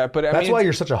 Yeah, but I That's mean, why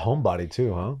you're such a homebody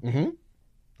too, huh?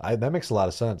 Mm-hmm. That makes a lot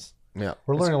of sense. Yeah.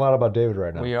 We're learning a lot about David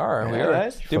right now. we are, Yeah,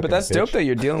 guys. dude. Fucking But that's dope bitch. that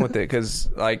you're dealing with it, because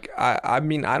like I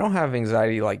mean, I don't have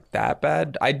anxiety like that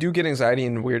bad. I do get anxiety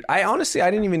in weird. I honestly, I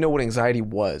didn't even know what anxiety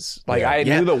was. Like I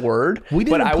Yeah. knew the word, We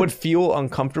but didn't I put- would feel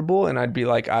uncomfortable, and I'd be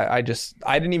like, I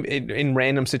didn't even in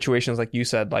random situations, like you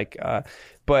said, like.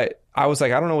 But I was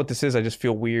like, I don't know what this is. I just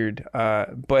feel weird.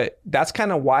 But that's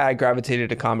kind of why I gravitated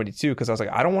to comedy too, because I was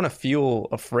like, I don't want to feel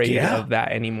afraid Yeah. of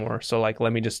that anymore. So like,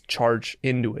 let me just charge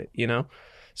into it, you know?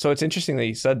 So it's interesting that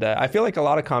you said that. I feel like a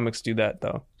lot of comics do that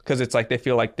though, because it's like they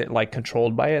feel like they're like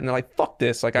controlled by it, and they're like, fuck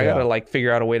this. Like I Yeah. gotta like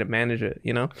figure out a way to manage it,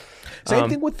 you know? Same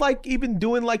thing with like even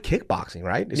doing like kickboxing,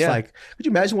 right? It's Yeah. like, could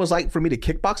you imagine what it's like for me to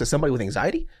kickbox at somebody with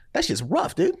anxiety? That shit's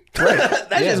rough, dude. That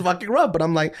shit's fucking rough. But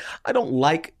I'm like, I don't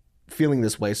like feeling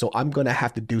this way, so I'm gonna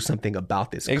have to do something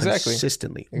about this Exactly.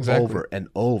 consistently, Exactly. over and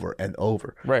over and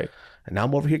over. Right. And now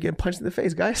I'm over here getting punched in the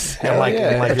face, guys. And like, yeah.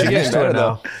 and like But you're you're used getting to it better,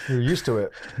 now. You're used to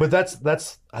it. But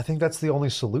that's I think that's the only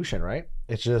solution, right?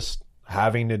 It's just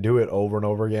having to do it over and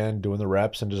over again, doing the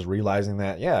reps and just realizing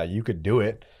that, yeah, you could do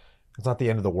it. It's not the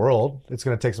end of the world. It's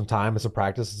going to take some time. It's a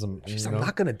practice. It's some, Just, you I'm know.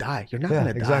 not gonna die. You're not Yeah, gonna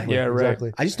exactly. Yeah, right. Exactly.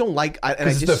 die. I just don't like. And I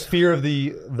Because it's just the fear of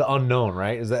the unknown,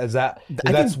 right? Is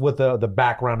that's what the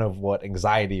background of what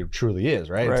anxiety truly is,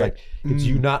 right? It's Right. like it's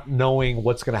you not knowing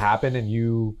what's going to happen and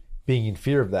you being in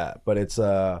fear of that. But it's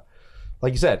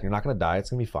like you said, you're not going to die. It's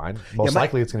going to be fine. Most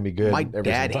likely it's going to be good. My every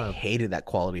dad single time. hated that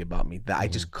quality about me that I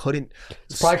just couldn't.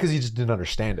 It's probably because he just didn't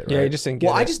understand it. Right? Yeah, he just didn't get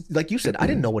it. I just, like you said, I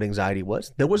didn't know what anxiety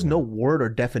was. There was no word or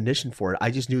definition for it. I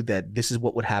just knew that this is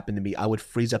what would happen to me. I would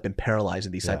freeze up and paralyze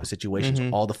in these type of situations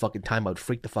all the fucking time. I would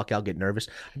freak the fuck out, get nervous.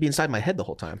 I'd be inside my head the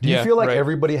whole time. Do you feel like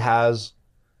everybody has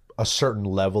a certain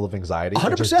level of anxiety? 100%.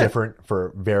 Which is different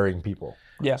for varying people.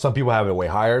 Yeah. Some people have it way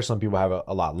higher. Some people have it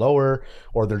a lot lower,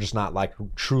 or they're just not like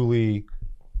truly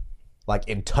like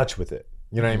in touch with it.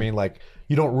 You know what I mean? Like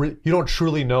you don't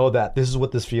truly know that this is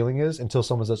what this feeling is until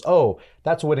someone says, "Oh,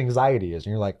 that's what anxiety is,"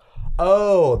 and you're like,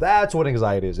 "Oh, that's what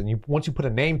anxiety is." And once you put a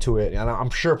name to it, and I'm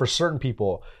sure for certain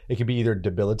people it can be either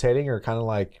debilitating or kind of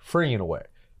like freeing in a way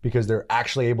because they're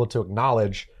actually able to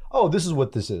acknowledge, "Oh, this is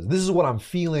what this is. This is what I'm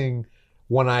feeling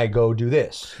when I go do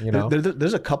this." You know,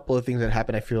 there's a couple of things that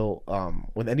happen. I feel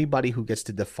with anybody who gets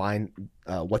to define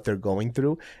what they're going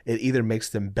through, it either makes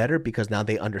them better because now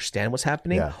they understand what's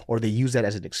happening, or they use that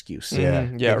as an excuse. Yeah,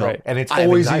 yeah, go, right. And it's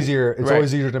always easier. It's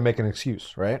always easier to make an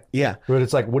excuse, right? Yeah, but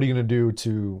it's like, what are you going to do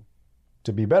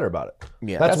to be better about it?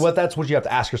 Yeah, that's what you have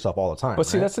to ask yourself all the time. But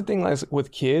see, that's the thing, like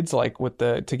with kids, like with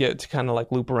to kind of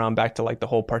like loop around back to like the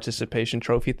whole participation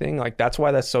trophy thing. Like that's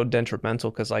why that's so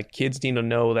detrimental, because like kids need to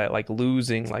know that like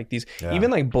losing, like these, even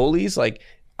like bullies, like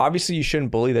obviously you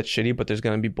shouldn't bully, that's shitty, but there's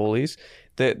gonna be bullies.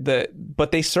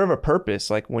 But they serve a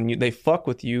purpose. Like when they fuck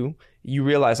with you, you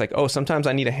realize like, oh, sometimes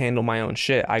I need to handle my own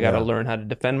shit. I got to learn how to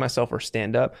defend myself or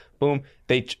stand up. Boom.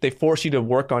 They force you to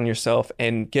work on yourself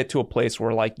and get to a place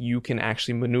where like you can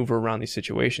actually maneuver around these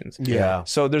situations. Yeah.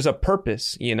 So there's a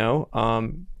purpose, you know?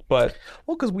 But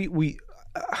well, because we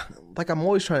like I'm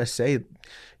always trying to say,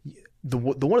 the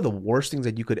one of the worst things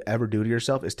that you could ever do to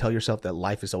yourself is tell yourself that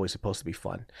life is always supposed to be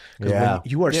fun. Because when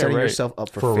you are setting yourself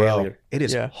up for failure, real. It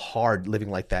is hard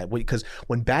living like that. Because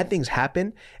when bad things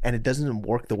happen and it doesn't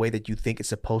work the way that you think it's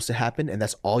supposed to happen, and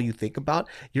that's all you think about,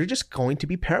 you're just going to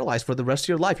be paralyzed for the rest of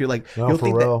your life. You're like,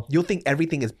 you'll think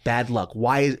everything is bad luck.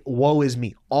 Woe is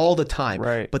me all the time.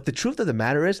 Right. But the truth of the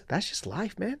matter is, that's just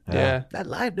life, man. Yeah. That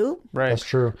life, dude. Right. That's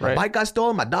true. My bike got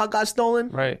stolen. My dog got stolen.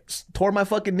 Right. Tore my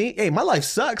fucking knee. Hey, my life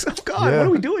sucks. Oh, God, what are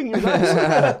we doing here, guys?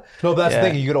 No, but that's the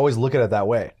thing. You could always look at it that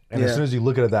way. And as soon as you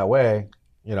look at it that way,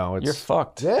 you know, you're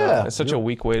fucked. Yeah. It's such a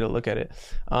weak way to look at it.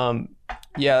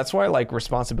 Yeah, that's why like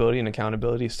responsibility and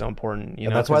accountability is so important. You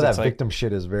know, that's why that victim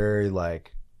shit is very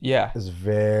like, is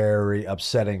very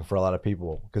upsetting for a lot of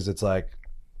people, because it's like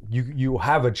you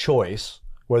have a choice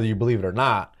whether you believe it or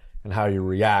not and how you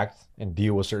react and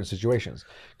deal with certain situations.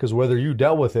 Because whether you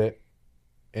dealt with it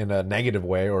in a negative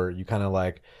way or you kind of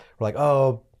like were like,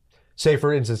 oh, say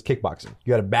for instance kickboxing,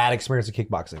 you had a bad experience in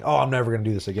kickboxing, oh, I'm never going to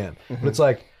do this again. But it's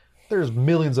like there's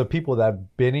millions of people that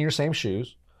have been in your same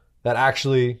shoes that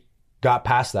actually got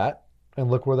past that and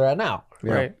look where they're at now.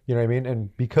 Right. You know what I mean?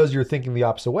 And because you're thinking the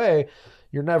opposite way,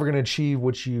 you're never going to achieve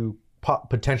what you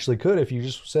potentially could if you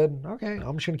just said, okay,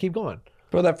 I'm just going to keep going.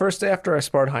 Bro, that first day after I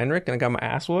sparred Heinrich and I got my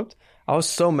ass whooped, I was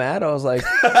so mad. I was like,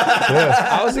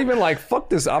 I was even like, fuck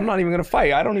this. I'm not even going to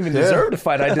fight. I don't even deserve to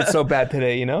fight. I did so bad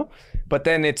today, you know? But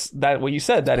then it's that what you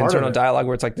said, that internal dialogue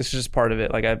where it's like, this is just part of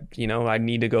it. Like, I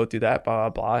need to go through that, blah,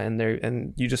 blah, blah.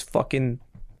 And you just fucking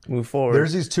move forward.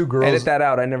 There's these two girls. Edit that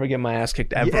out. I never get my ass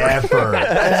kicked ever.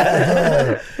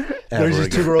 There's these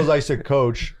two girls I used to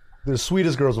coach. They're the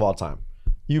sweetest girls of all time.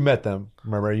 You met them.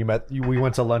 Remember, we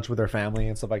went to lunch with their family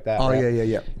and stuff like that. Oh, right?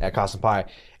 yeah. At Casa Pie.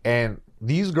 And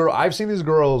these girls, I've seen these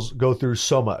girls go through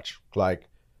so much, like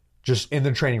just in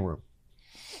the training room.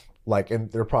 Like, and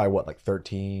they're probably what, like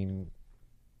 13,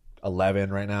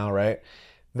 11 right now, right?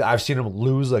 I've seen them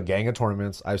lose a gang of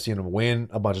tournaments. I've seen them win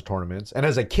a bunch of tournaments. And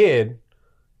as a kid,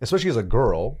 especially as a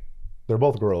girl, they're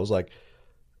both girls, like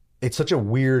it's such a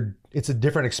weird, it's a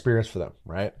different experience for them,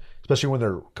 right? Especially when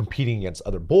they're competing against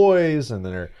other boys and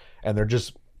they're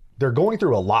going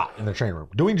through a lot in the training room,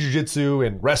 doing jiu-jitsu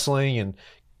and wrestling and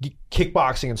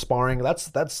kickboxing and sparring.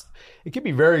 That's it can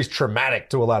be very traumatic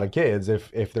to a lot of kids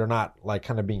if they're not like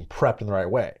kind of being prepped in the right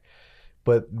way.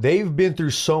 But they've been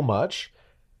through so much,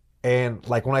 and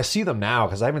like when I see them now,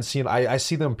 because I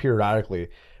see them periodically,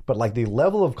 but like the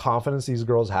level of confidence these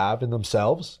girls have in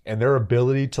themselves and their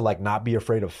ability to like not be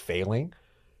afraid of failing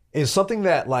is something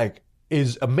that like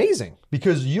is amazing,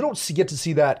 because you don't get to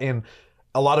see that in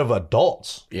a lot of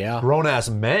adults, grown ass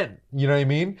men, you know what I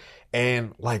mean?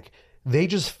 And like they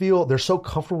just feel they're so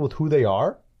comfortable with who they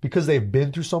are because they've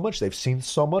been through so much, they've seen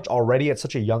so much already at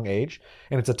such a young age.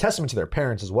 And it's a testament to their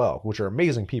parents as well, which are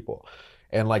amazing people.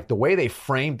 And like the way they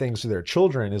frame things to their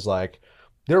children is like,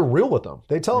 they're real with them.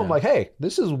 They tell them like, hey,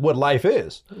 this is what life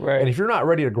is. Right. And if you're not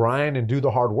ready to grind and do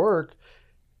the hard work,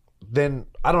 then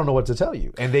I don't know what to tell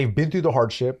you. And they've been through the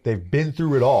hardship. They've been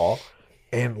through it all.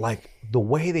 And like the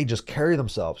way they just carry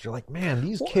themselves, you're like, man,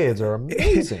 these kids are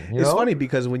amazing. You it's know? funny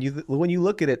because when you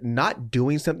look at it, not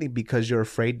doing something because you're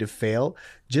afraid to fail,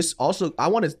 just also I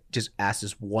want to just ask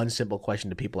this one simple question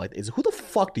to people like, is who the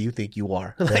fuck do you think you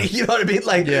are? Like, you know what I mean?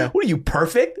 Like, what are you,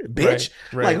 perfect, bitch?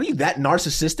 Right. Like, are you that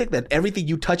narcissistic that everything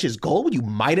you touch is gold? You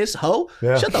Midas hoe?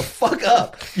 Shut the fuck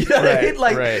up. You know what I mean?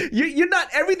 Like, you're not,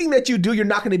 everything that you do, you're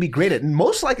not going to be great at. And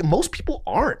most people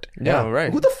aren't. Yeah,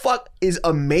 right. Who the fuck is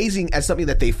amazing at something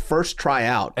that they first try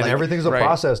out? And like, everything's a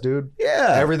process, dude.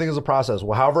 Yeah. Everything is a process.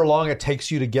 Well, however long it takes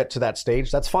you to get to that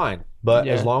stage, that's fine. But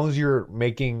as long as you're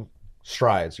making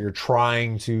strides, you're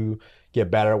trying to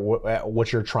get better at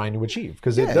what you're trying to achieve.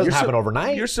 Because it doesn't happen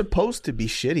overnight. You're supposed to be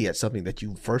shitty at something that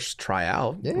you first try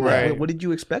out. Yeah. Right. What did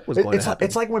you expect was going to happen?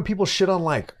 It's like when people shit on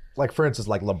like for instance,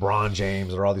 like LeBron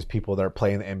James or all these people that are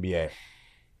playing the NBA.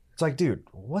 It's like, dude,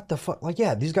 what the fuck? Like,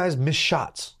 yeah, these guys miss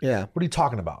shots. Yeah. What are you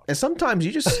talking about? And sometimes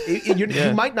you just,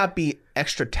 you might not be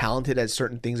extra talented at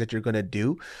certain things that you're going to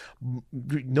do.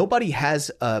 Nobody has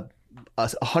a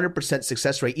 100%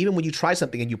 success rate. Even when you try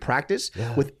something and you practice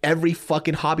with every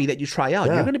fucking hobby that you try out,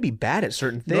 you're going to be bad at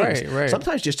certain things. Right.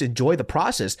 Sometimes just enjoy the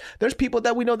process. There's people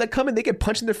that we know that come in, they get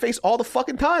punched in their face all the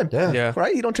fucking time. Yeah.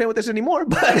 Right? You don't train with this anymore,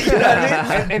 but you know what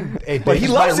I mean? But he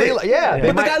loves it.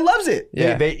 But the guy loves it.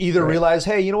 They either realize,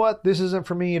 hey, you know what, this isn't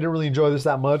for me. I didn't really enjoy this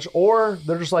that much, or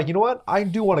they're just like, you know what, I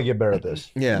do want to get better at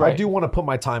this. I do want to put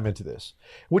my time into this,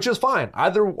 which is fine.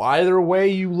 Either way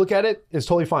you look at it is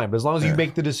totally fine. But as long as you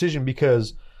make the decision, because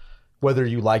whether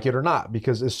you like it or not,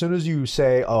 because as soon as you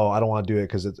say, oh, I don't want to do it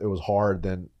because it was hard,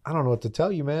 then I don't know what to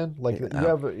tell you, man. Like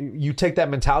you take that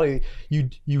mentality,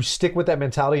 you stick with that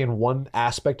mentality in one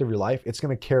aspect of your life, it's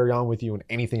going to carry on with you in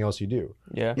anything else you do.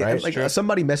 Yeah. Right. Like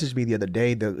somebody messaged me the other day.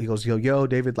 He goes, yo,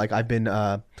 David, like I've been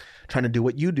trying to do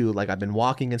what you do. Like I've been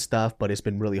walking and stuff, but it's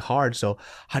been really hard. So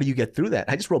how do you get through that?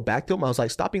 I just wrote back to him. I was like,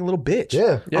 stop being a little bitch.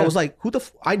 Yeah. I was like,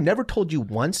 I never told you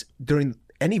once during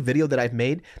any video that I've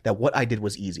made that what I did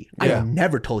was easy. I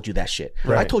never told you that shit.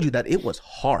 Right. I told you that it was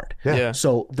hard. Yeah.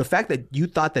 So the fact that you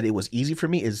thought that it was easy for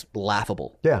me is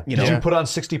laughable. Yeah. You know? Did you put on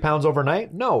 60 pounds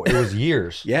overnight? No, it was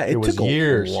years. It was took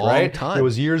years, a long right? time. It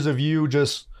was years of you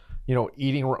just,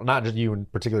 eating, not just you in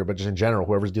particular, but just in general,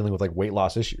 whoever's dealing with like weight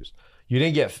loss issues. You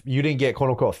didn't get quote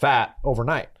unquote fat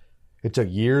overnight. It took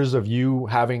years of you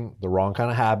having the wrong kind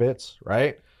of habits,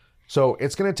 right? So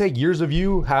it's going to take years of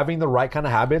you having the right kind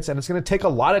of habits, and it's going to take a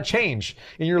lot of change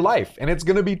in your life, and it's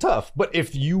going to be tough. But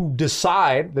if you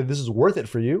decide that this is worth it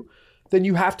for you, then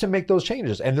you have to make those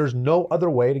changes, and there's no other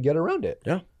way to get around it.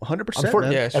 Yeah,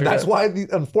 100%. And that's why,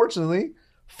 unfortunately,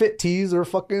 Fit Teas are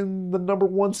fucking the number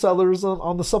one sellers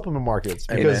on the supplement markets,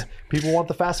 because people want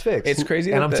the fast fix. It's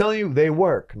crazy. And I'm telling you, they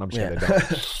work. And I'm just kidding, they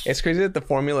don't. It's crazy that the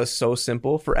formula is so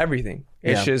simple for everything.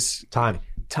 It's just time,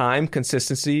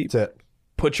 consistency. That's it.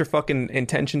 Put your fucking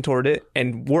intention toward it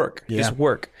and work. Yeah. Just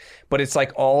work. But it's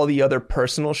like all the other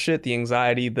personal shit, the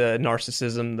anxiety, the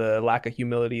narcissism, the lack of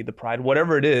humility, the pride,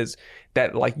 whatever it is,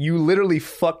 that like you literally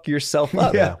fuck yourself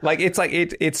up. Like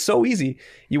it's so easy.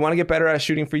 You want to get better at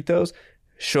shooting free throws?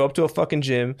 Show up to a fucking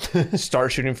gym,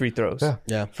 start shooting free throws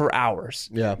for hours.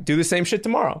 Yeah. Do the same shit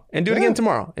tomorrow and do it again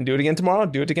tomorrow and do it again tomorrow,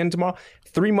 do it again tomorrow.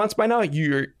 3 months by now,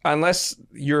 unless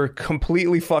you're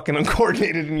completely fucking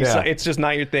uncoordinated and it's just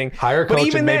not your thing. Hire a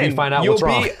coach and maybe find out what's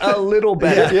wrong. You'll be a little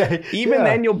better.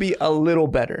 Then you'll be a little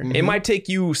better. It might take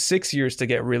you 6 years to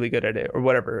get really good at it or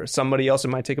whatever. Somebody else, it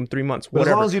might take them 3 months. But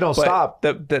whatever. As long as you don't stop.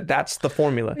 That's the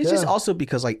formula. It's just also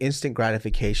because like instant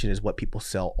gratification is what people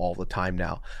sell all the time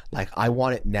now. Like I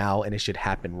want it now and it should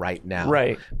happen right now.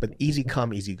 Right. But easy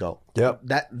come, easy go. Yep.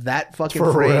 That fucking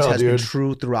phrase has been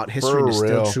true throughout history and is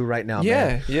still true right now,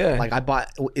 man. Yeah. Like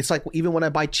it's like even when I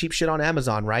buy cheap shit on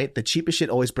Amazon, right? The cheapest shit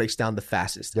always breaks down the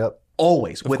fastest. Yep.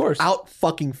 Always, without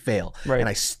fucking fail. Right. And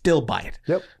I still buy it.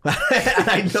 Yep. And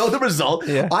I know the result.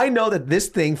 Yeah. I know that this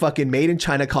thing fucking made in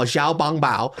China called Xiao Bang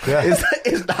Bao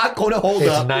is not going to hold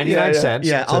up. It's 99 cents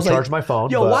to charge my phone.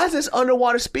 Yo, why is this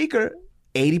underwater speaker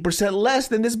 80% less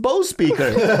than this Bose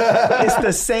speaker? It's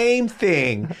the same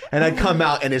thing. And I come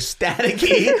out and it's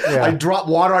staticky. I drop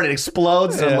water on it,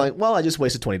 explodes. And I'm like, well, I just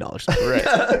wasted $20. Right.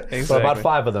 Exactly. So about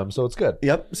 5 of them, so it's good.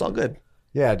 Yep, it's all good.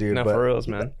 Yeah, dude. No, for reals,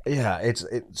 man. Yeah, it's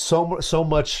so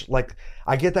much. Like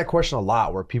I get that question a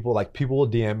lot, where people will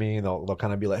DM me and they'll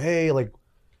kind of be like, hey, like,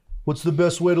 what's the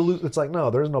best way to lose? It's like,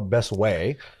 no, there's no best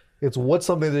way. It's what's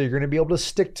something that you're going to be able to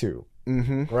stick to,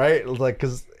 right? Like,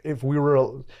 because if we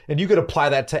were, and you could apply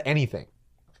that to anything,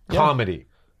 comedy.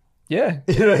 Yeah,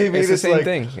 you know what I mean. It's the same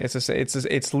thing.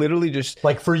 It's literally just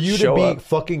like for you to be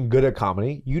fucking good at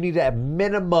comedy, you need to at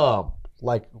minimum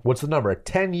like, what's the number?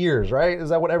 10 years, right? Is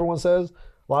that what everyone says?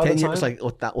 A lot of the time? It's like,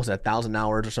 what that was, 1,000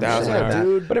 hours or something like that.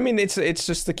 Dude. But I mean, it's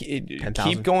just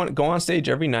keep going, go on stage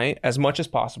every night as much as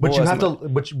possible. But you have to,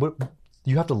 but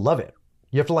you have to love it.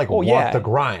 You have to like walk the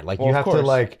grind. Like you have to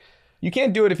like. You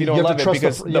can't do it if you don't love it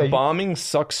because the bombing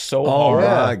sucks so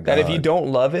hard that if you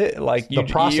don't love it, like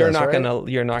you're not gonna.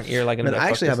 And I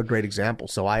actually have a great example.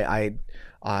 So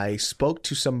I spoke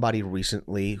to somebody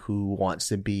recently who wants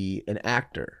to be an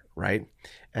actor, right?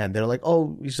 And they're like,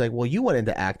 oh, he's like, well, you went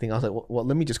into acting. I was like, well,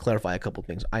 let me just clarify a couple of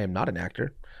things. I am not an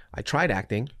actor. I tried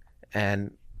acting,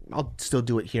 and I'll still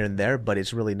do it here and there, but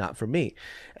it's really not for me.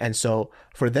 And so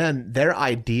for them, their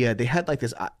idea, they had like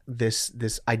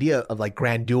this idea of like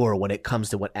grandeur when it comes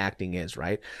to what acting is,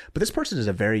 right? But this person is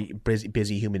a very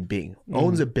busy human being,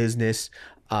 owns a business,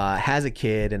 has a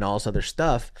kid and all this other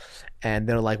stuff. And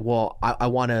they're like, well, I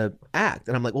want to act.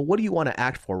 And I'm like, well, what do you want to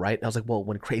act for, right? And I was like, well,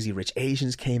 when Crazy Rich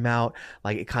Asians came out,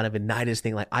 like it kind of ignited this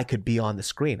thing, like I could be on the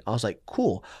screen. I was like,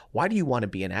 cool. Why do you want to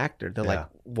be an actor? They're like,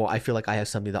 well, I feel like I have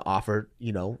something to offer,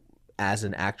 you know, as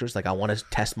an actress. Like I want to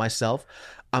test myself.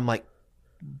 I'm like,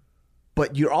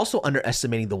 but you're also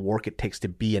underestimating the work it takes to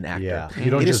be an actor. Yeah,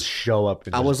 you don't just show up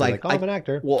and I was like, oh, I'm an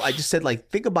actor. Well, I just said, like,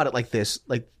 think about it like this.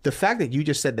 Like the fact that you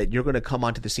just said that you're going to come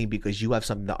onto the scene because you have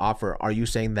something to offer. Are you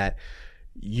saying that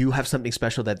you have something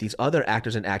special that these other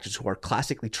actors and actors who are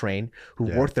classically trained, who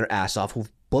work their ass off, who've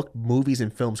booked movies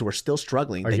and films, who are still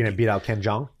struggling? Are you going to beat out Ken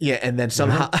Jeong? Yeah, and then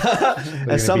somehow,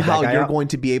 you're going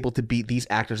to be able to beat these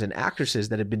actors and actresses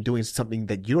that have been doing something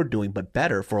that you're doing but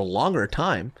better for a longer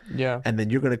time. Yeah, and then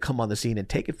you're going to come on the scene and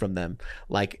take it from them.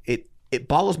 Like it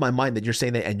boggles my mind that you're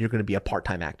saying that and you're going to be a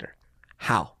part-time actor.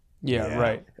 How? Yeah,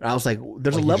 right. And I was like,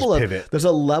 there's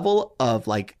a level of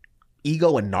like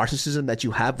ego and narcissism that you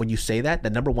have when you say that.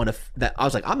 The number one of that, I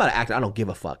was like, I'm not an actor, I don't give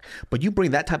a fuck. But you bring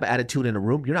that type of attitude in a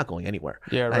room, you're not going anywhere.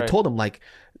 Yeah, right. I told him, like,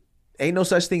 ain't no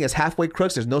such thing as halfway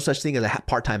crooks. There's no such thing as a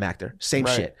part-time actor. Same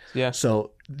shit. Yeah.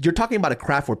 So you're talking about a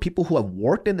craft where people who have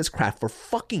worked in this craft for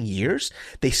fucking years,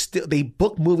 they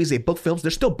book movies, they book films, they're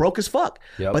still broke as fuck,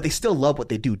 but they still love what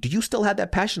they do. Do you still have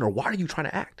that passion, or why are you trying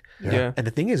to act? Yeah. And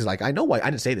the thing is, like, I know why.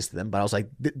 I didn't say this to them, but I was like,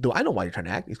 do I know why you're trying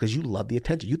to act? It's because you love the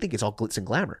attention. You think it's all glitz and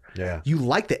glamour. Yeah. You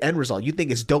like the end result. You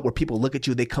think it's dope where people look at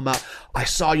you, they come out, I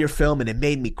saw your film and it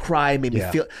made me cry, made me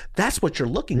feel. That's what you're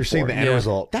looking for. You're seeing the end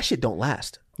result. That shit don't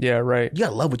last. Yeah, right. You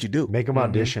gotta love what you do. Make them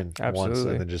audition once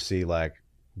and then just see, like,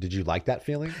 did you like that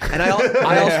feeling? And I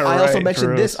also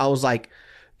mentioned this. I was like,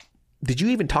 did you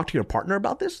even talk to your partner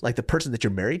about this? Like the person that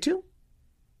you're married to?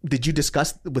 Did you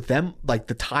discuss with them like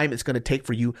the time it's going to take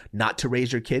for you not to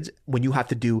raise your kids when you have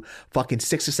to do fucking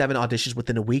 6 or 7 auditions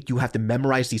within a week? You have to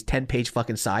memorize these 10-page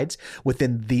fucking sides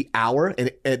within the hour,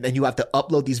 and then you have to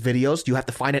upload these videos. You have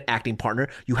to find an acting partner.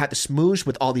 You have to smoosh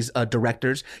with all these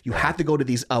directors. You have to go to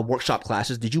these workshop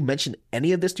classes. Did you mention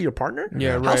any of this to your partner?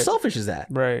 Yeah, right. How selfish is that?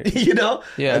 Right. You know?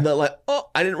 Yeah. And they're like,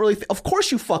 oh, I didn't really. Of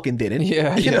course you fucking didn't.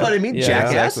 Yeah. You know what I mean? Yeah,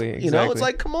 Jackass. exactly. You know, it's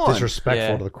like, come on.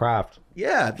 Disrespectful to the craft.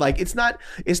 Yeah, like it's not.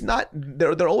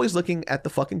 They're always looking at the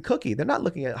fucking cookie. They're not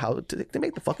looking at how to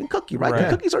make the fucking cookie, right? The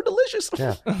cookies are delicious.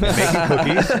 Yeah, making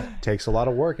cookies takes a lot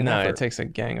of work. And effort. It takes a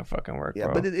gang of fucking work. Yeah,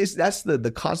 bro. but that's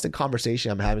the constant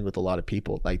conversation I'm having with a lot of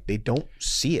people. Like they don't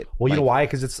see it. Well, you know why?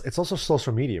 Because it's also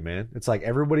social media, man. It's like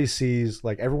everybody sees.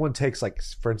 Like everyone takes, like,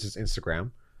 for instance,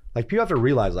 Instagram. Like people have to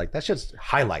realize, like, that's just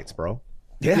highlights, bro.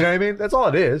 Yeah. You know what I mean? That's all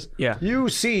it is. Yeah. You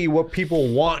see what people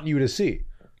want you to see.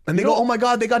 And they go, oh my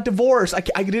God, they got divorced.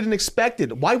 I didn't expect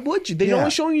it. Why would you? They're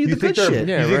always showing you the good shit.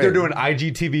 You think they're doing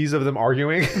IGTVs of them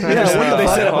arguing? Yeah, what they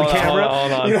set up on camera.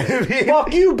 Hold on. You know what I mean?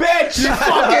 Fuck you, bitch! You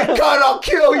fucking cunt, I'll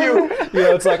kill you. You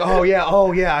know, it's like, oh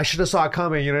yeah, I should have saw it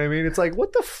coming. You know what I mean? It's like,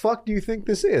 what the fuck do you think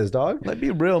this is, dog? Let's be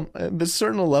real. There's a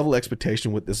certain level of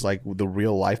expectation with this, like the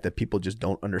real life that people just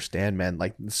don't understand, man.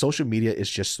 Like social media is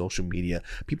just social media.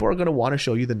 People are gonna want to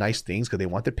show you the nice things because they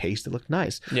want their page to look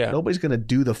nice. Yeah. Nobody's gonna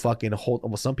do the fucking whole.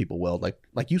 Well, some people will.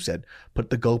 Like you said, put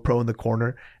the GoPro in the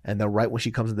corner, and then right when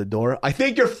she comes in the door, I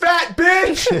think you're fat,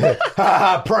 bitch.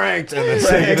 Pranked. And then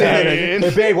say,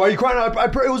 hey, babe, why are you crying?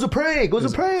 It was a prank. It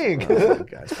was a prank.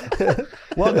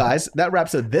 Well, guys, that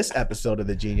wraps up this episode of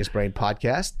the Genius Brain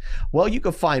Podcast. Well, you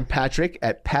can find Patrick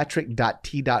at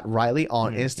patrick.t.riley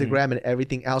on Instagram and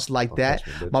everything else like that.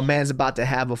 My man's about to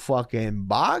have a fucking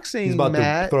boxing He's about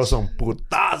match. to throw some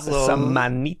putazos. Some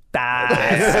manitas.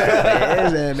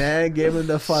 Man. Give him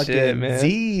the fucking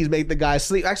Z's, make the guy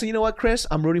sleep. Actually, you know what, Chris?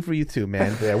 I'm rooting for you too,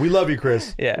 man. Yeah, we love you,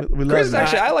 Chris. Yeah. We love Chris you.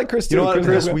 actually, I like Chris too. You know what,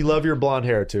 Chris? We love your blonde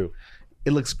hair too.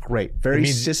 It looks great. Very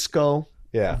Cisco.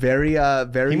 Yeah. Very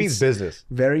He means business.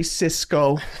 Very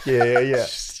Cisco. Yeah.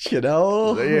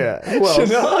 Chanel. Yeah.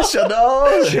 Chanel.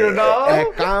 Hey,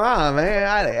 come on,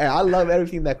 man. I love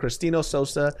everything that Cristino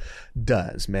Sosa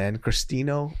does, man.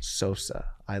 Cristino Sosa.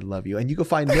 I love you. And you can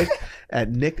find Nick at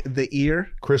Nick the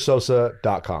Ear.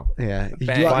 ChrisSosa.com. Yeah.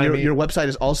 Your website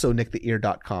is also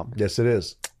nicktheear.com. Yes, it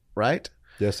is. Right?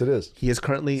 Yes, it is. He is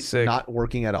currently not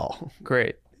working at all.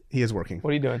 Great. He is working.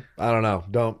 What are you doing? I don't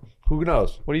know. Who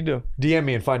knows? What do you do? DM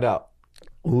me and find out.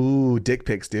 Ooh, dick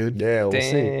pics, dude. Yeah, we'll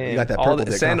see. You got that purple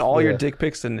dick. Send all your dick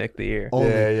pics to Nick the Ear.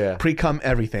 Yeah. Pre-cum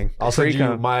everything. I'll send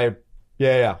you my...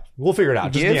 Yeah. We'll figure it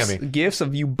out. Just DM me. Gifts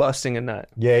of you busting a nut.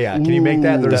 Yeah. Can you make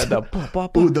that? There's the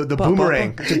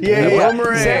boomerang. Yeah.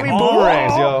 Boomerang. Send me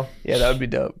boomerangs, yo. Yeah, that would be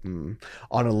dope. On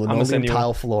a linoleum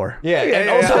tile floor. Yeah.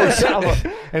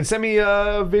 And send me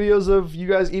videos of you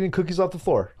guys eating cookies off the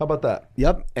floor. How about that?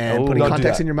 Yep. And putting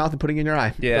contacts in your mouth and putting in your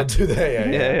eye. Yeah. Don't do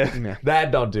that. Yeah.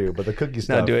 That don't do, but the cookie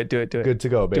stuff. No, do it. Good to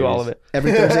go, baby. Do all of it.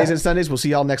 Every Thursdays and Sundays. We'll see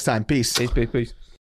y'all next time. Peace. Peace.